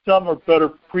obviously some are better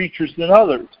preachers than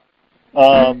others.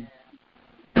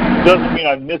 Doesn't mean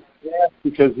I missed Mass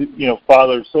because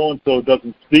Father so and so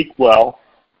doesn't speak well,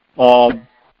 but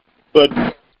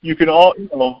you can all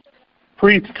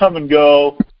priests come and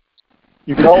go.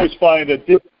 You can always find a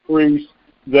different priest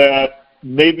that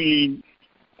maybe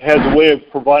has a way of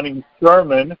providing a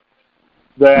sermon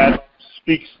that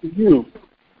speaks to you,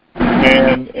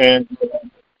 and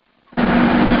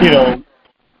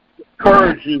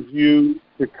encourages you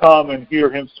to come and hear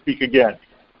him speak again.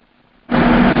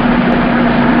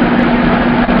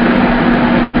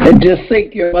 And just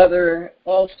think, your mother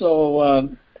also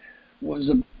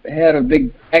had a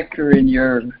big factor in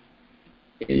your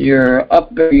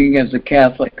upbringing as a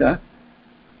Catholic, huh?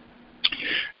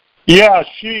 Yeah,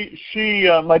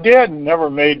 my dad never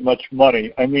made much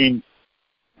money. I mean,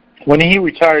 when he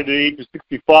retired at the age of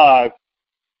 65,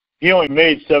 he only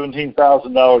made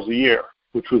 $17,000 a year,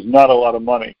 which was not a lot of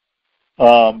money.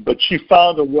 But she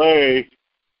found a way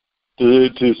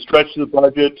to stretch the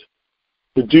budget,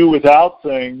 to do without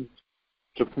things,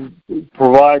 to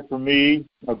provide for me,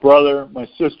 my brother, my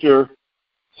sister,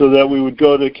 so that we would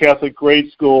go to Catholic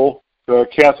grade school, to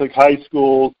Catholic high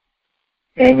school,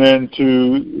 and then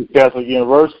to Catholic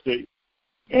university.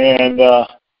 And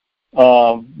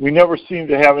we never seemed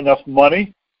to have enough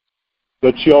money,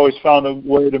 but she always found a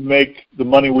way to make the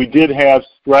money we did have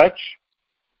stretch,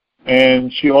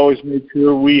 and she always made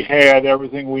sure we had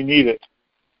everything we needed.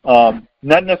 Not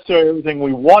necessarily everything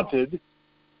we wanted,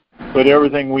 but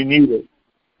everything we needed.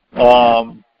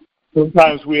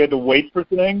 Sometimes we had to wait for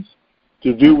things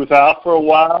to do without for a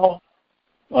while,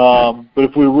 but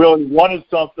if we really wanted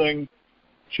something,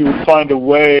 she would find a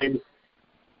way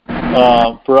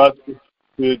for us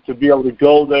to be able to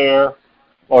go there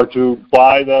or to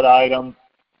buy that item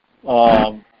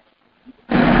over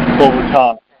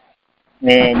time.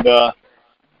 And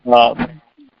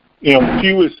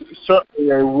she was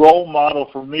certainly a role model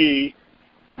for me,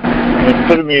 an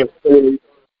epitome of faith.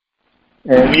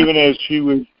 And even as she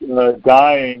was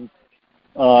dying,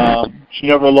 she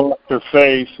never lost her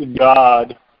faith in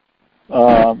God.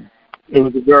 It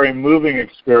was a very moving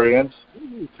experience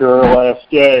to her last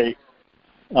day.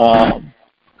 In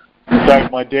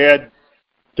fact, my dad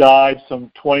died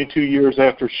some 22 years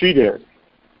after she did.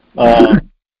 Let's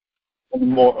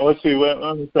see,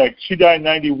 let me think. She died in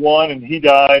 91 and he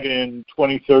died in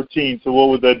 2013. So what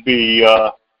would that be?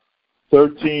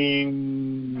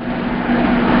 13,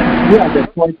 yeah,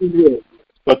 that's 22 years.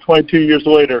 About 22 years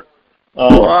later.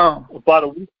 Wow. About a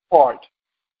week apart.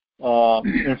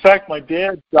 In fact, my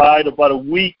dad died about a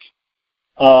week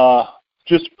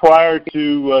just prior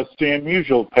to Stan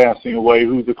Musial passing away,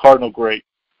 who's a Cardinal great.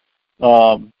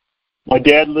 My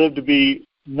dad lived to be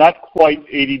not quite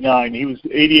 89. He was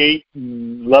 88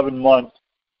 and 11 months.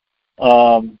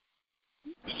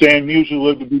 Stan Musial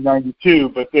lived to be 92,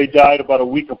 but they died about a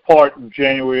week apart in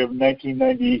January of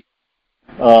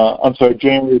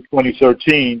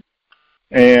 2013.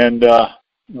 And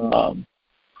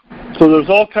so there's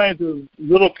all kinds of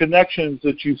little connections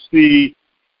that you see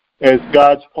as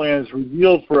God's plan is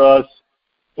revealed for us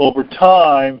over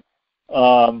time.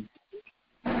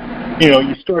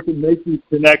 You start to make these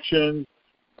connections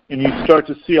and you start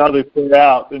to see how they play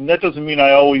out. And that doesn't mean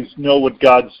I always know what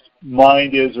God's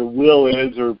mind is or will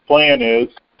is or plan is.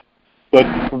 But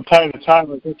from time to time,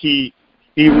 I think He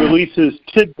releases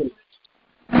tidbits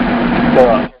for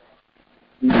us.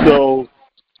 And so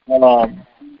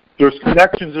there's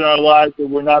connections in our lives that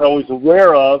we're not always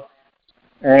aware of.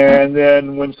 And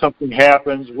then when something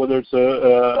happens, whether it's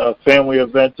a family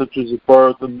event such as a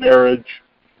birth, a marriage,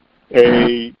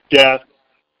 a death,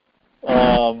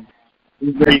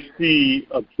 we may see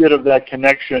a bit of that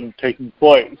connection taking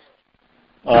place.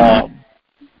 Like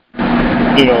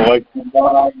my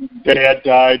mom and dad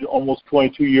died almost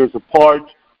 22 years apart,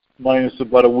 minus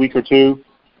about a week or two.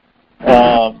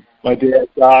 My dad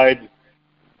died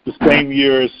the same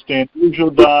year as Stan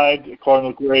Musial died, a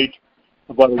Cardinal great,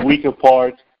 about a week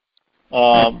apart.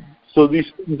 So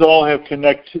these things all have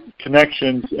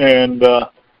connections, and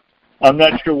I'm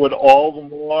not sure what all of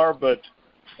them are, but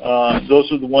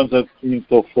those are the ones I've seen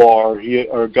so far,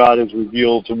 or God has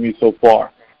revealed to me so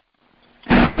far.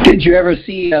 Did you ever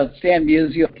see Stan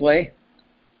Musial play?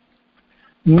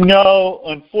 No,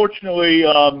 unfortunately,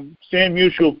 Stan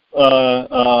Musial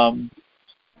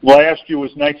last year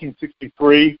was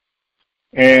 1963,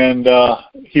 and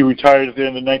he retired at the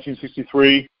end of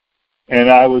 1963,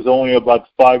 and I was only about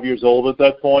 5 years old at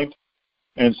that point,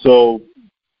 and so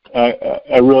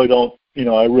I really don't,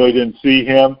 I really didn't see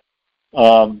him.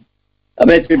 I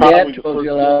bet your dad told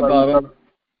you a lot about him.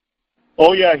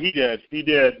 Oh yeah, he did.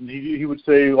 And he would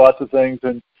say lots of things,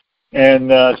 and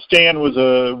Stan was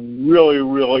a really,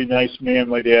 really nice man,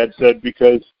 my dad said,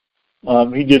 because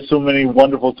he did so many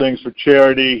wonderful things for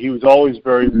charity. He was always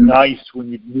very nice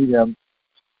when you'd meet him.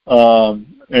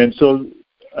 And so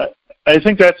I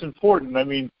think that's important. I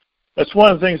mean, that's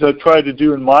one of the things I've tried to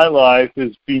do in my life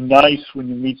is be nice when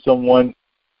you meet someone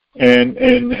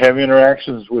and have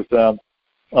interactions with them.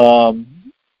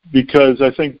 Because I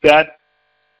think that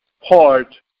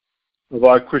part of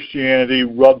our Christianity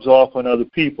rubs off on other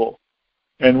people.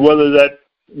 And whether that,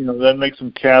 that makes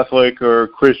them Catholic or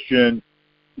Christian,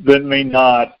 that may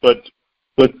not, but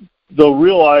they'll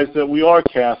realize that we are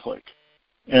Catholic.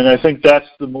 And I think that's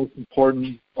the most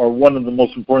important, or one of the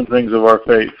most important things of our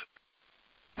faith.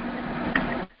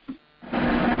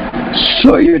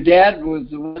 So your dad was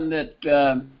the one that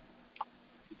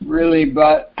really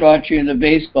brought you into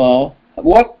baseball.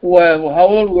 How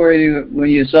old were you when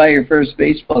you saw your first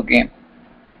baseball game?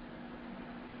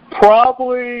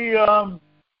 Probably,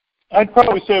 I'd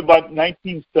probably say about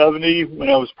 1970, when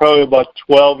I was probably about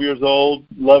 12 years old,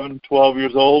 11, 12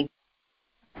 years old.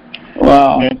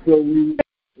 Wow. And so we,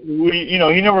 you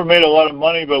know, he never made a lot of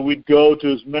money, but we'd go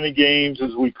to as many games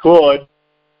as we could.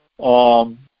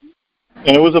 And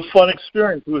it was a fun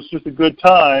experience. It was just a good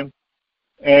time.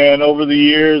 And over the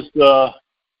years,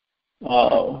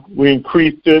 we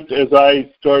increased it as I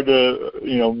started to,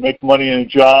 you know, make money in a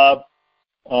job.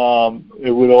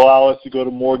 It would allow us to go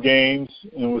to more games,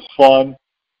 and it was fun.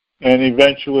 And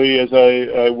eventually, as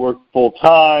I worked full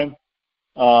time,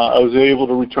 I was able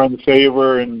to return the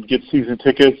favor and get season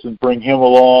tickets and bring him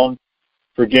along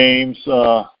for games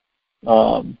that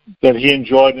he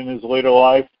enjoyed in his later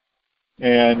life.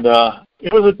 And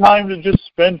it was a time to just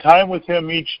spend time with him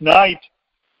each night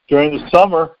during the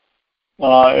summer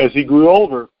as he grew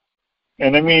older.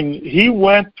 And I mean, he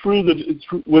went through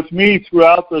with me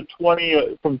throughout the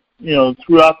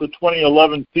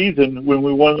 2011 season when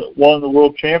we won the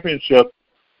World Championship.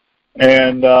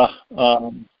 And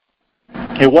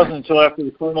it wasn't until after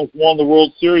the Cardinals won the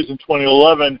World Series in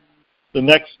 2011, the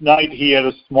next night he had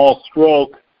a small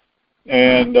stroke,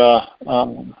 and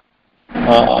then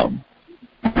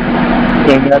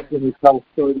that's when his health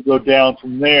started to go down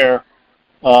from there.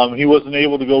 He wasn't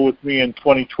able to go with me in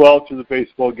 2012 to the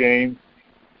baseball game,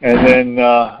 and then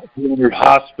he entered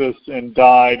hospice and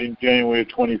died in January of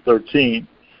 2013.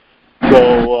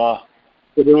 So,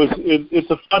 but it's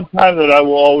a fun time that I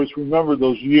will always remember,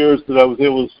 those years that I was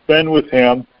able to spend with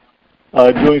him,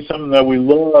 doing something that we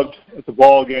loved at the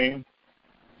ball game,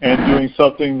 and doing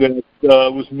something that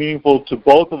was meaningful to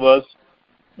both of us.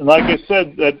 And like I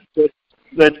said, that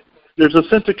there's a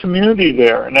sense of community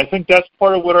there, and I think that's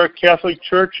part of what our Catholic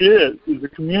Church is a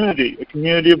community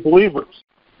of believers.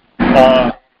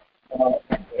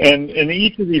 And in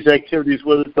each of these activities,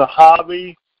 whether it's a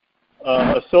hobby,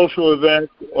 a social event,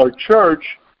 or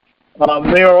church,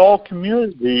 they are all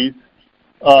communities.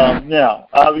 Now,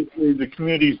 obviously, the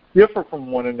communities differ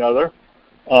from one another.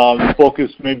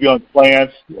 Focus maybe on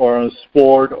plants or on a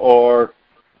sport or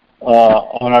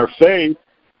on our faith.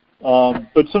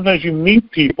 But sometimes you meet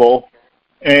people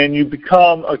and you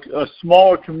become a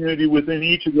smaller community within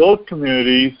each of those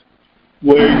communities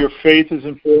where your faith is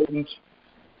important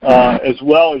as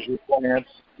well as your plants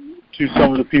to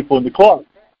some of the people in the club.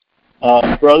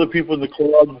 For other people in the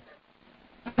club,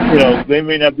 you know, they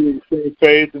may not be of the same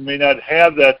faith and may not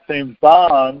have that same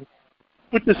bond,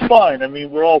 which is fine. I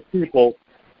mean, we're all people,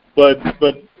 but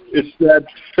it's that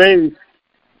faith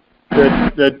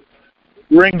that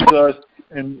brings us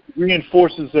and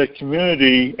reinforces that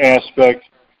community aspect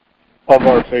of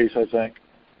our faith, I think.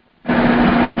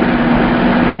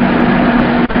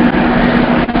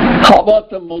 How about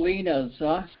the Molinas,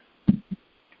 huh?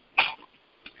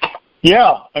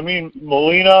 Yeah, I mean,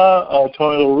 Molina,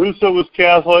 Tony La Russa was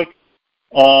Catholic.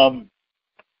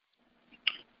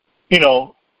 You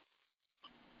know,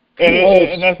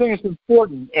 and I think it's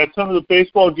important. At some of the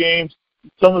baseball games,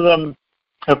 some of them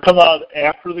have come out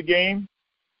after the game,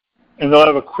 and they'll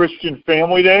have a Christian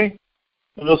family day,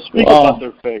 and they'll speak about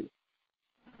their faith.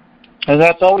 And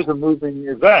that's always a moving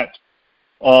event.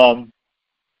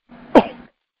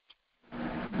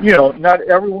 You know, not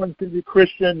everyone's going to be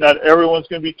Christian, not everyone's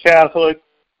going to be Catholic,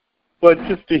 but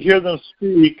just to hear them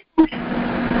speak,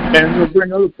 and we'll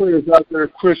bring other players out that are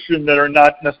Christian that are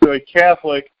not necessarily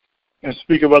Catholic and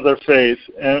speak about their faith.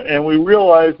 And we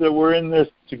realize that we're in this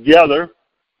together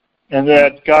and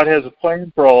that God has a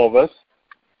plan for all of us.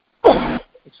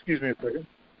 Excuse me a second.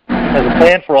 Has a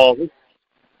plan for all of us.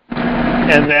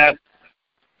 And that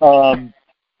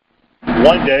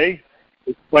one day,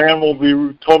 the plan will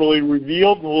be totally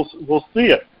revealed, and we'll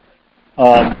see it.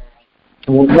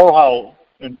 We'll know how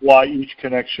and why each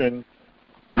connection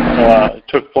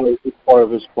took place as part of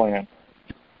his plan.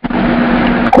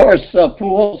 Of course,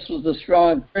 Pujols was a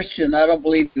strong Christian. I don't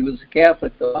believe he was a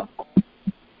Catholic, though.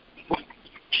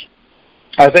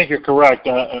 I think you're correct.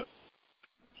 I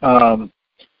know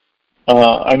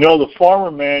the former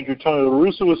manager, Tony La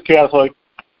Russa, was Catholic.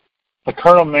 The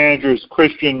current manager is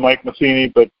Christian, Mike Matheny,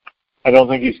 but I don't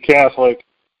think he's Catholic,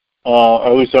 or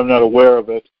at least I'm not aware of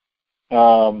it.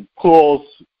 Pujols,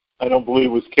 I don't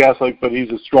believe was Catholic, but he's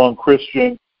a strong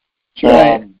Christian.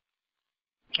 Right.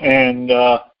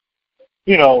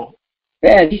 You know,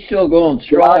 man, he's still going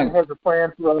strong. God has a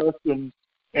plan for us, and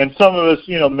some of us,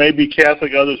 you know, may be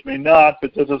Catholic, others may not,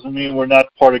 but that doesn't mean we're not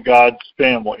part of God's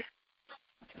family.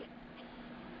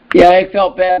 Yeah, I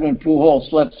felt bad when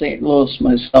Pujols left St. Louis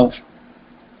myself.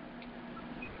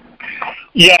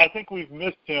 Yeah, I think we've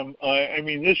missed him. I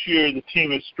mean, this year the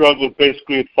team has struggled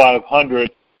basically at 500.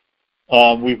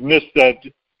 We've missed that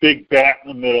big bat in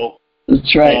the middle.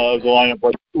 That's right. The lineup,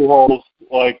 like tools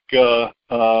like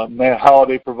Matt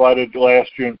Holliday provided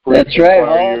last year and That's right.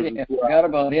 I forgot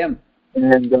about him.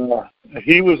 And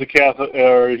he was a Catholic,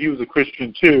 or he was a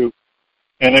Christian too.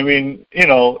 And I mean,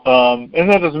 and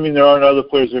that doesn't mean there aren't other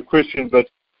players that are Christian, but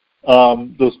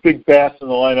those big bats in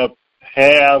the lineup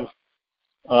have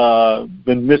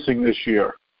been missing this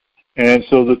year. And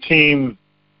so the team,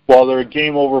 while they're a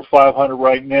game over 500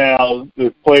 right now,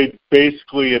 they've played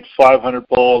basically at 500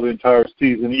 ball the entire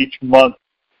season. Each month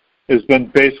has been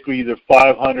basically either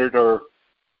 500 or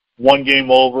one game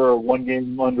over or one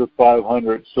game under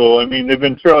 500. So, I mean, they've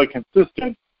been fairly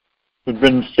consistent. They've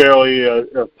been fairly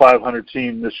a 500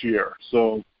 team this year.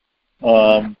 So,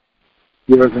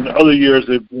 whereas in other years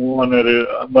they've won at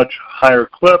a much higher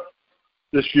clip,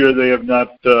 this year they have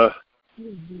not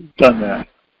done that.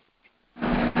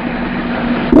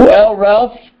 Well,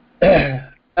 Ralph,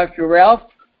 Dr.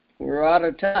 Ralph, we're out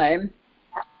of time.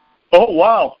 Oh,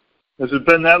 wow. Has it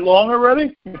been that long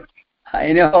already?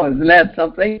 I know. Isn't that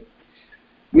something?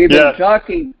 We've been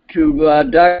talking to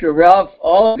Dr. Ralph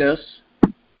Olliges,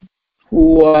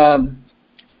 who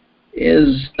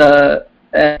is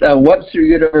at Webster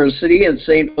University in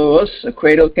St. Louis, a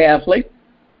cradle Catholic.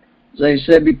 As I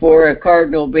said before, a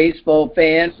Cardinal baseball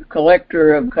fan,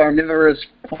 collector of carnivorous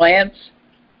plants,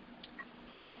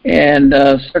 and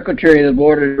secretary of the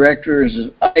board of directors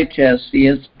of ITEST, the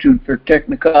Institute for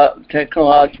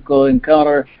Technological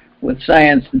Encounter with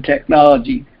Science and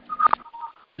Technology.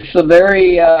 It's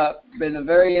been a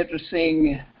very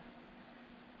interesting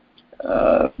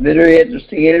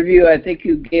interview. I think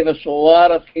you gave us a lot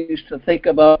of things to think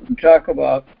about and talk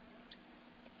about.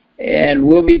 And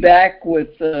we'll be back with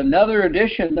another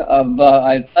edition of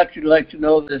I Thought You'd Like to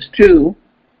Know This Too.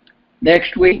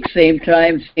 Next week, same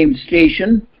time, same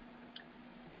station.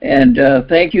 And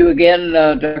thank you again,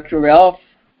 Dr. Ralph.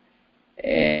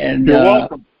 And you're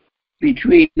welcome.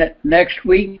 Between now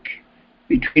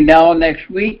and next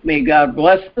week, may God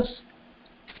bless us,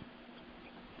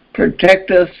 protect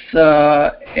us,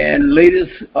 and lead us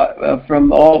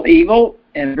from all evil,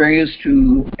 and bring us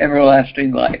to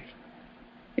everlasting life.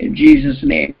 In Jesus'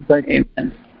 name,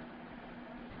 amen.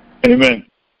 Amen.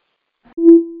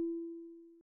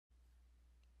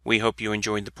 We hope you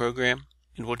enjoyed the program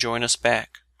and will join us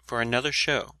back for another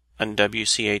show on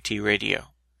WCAT Radio.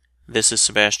 This is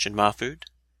Sebastian Mahfood.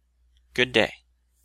 Good day.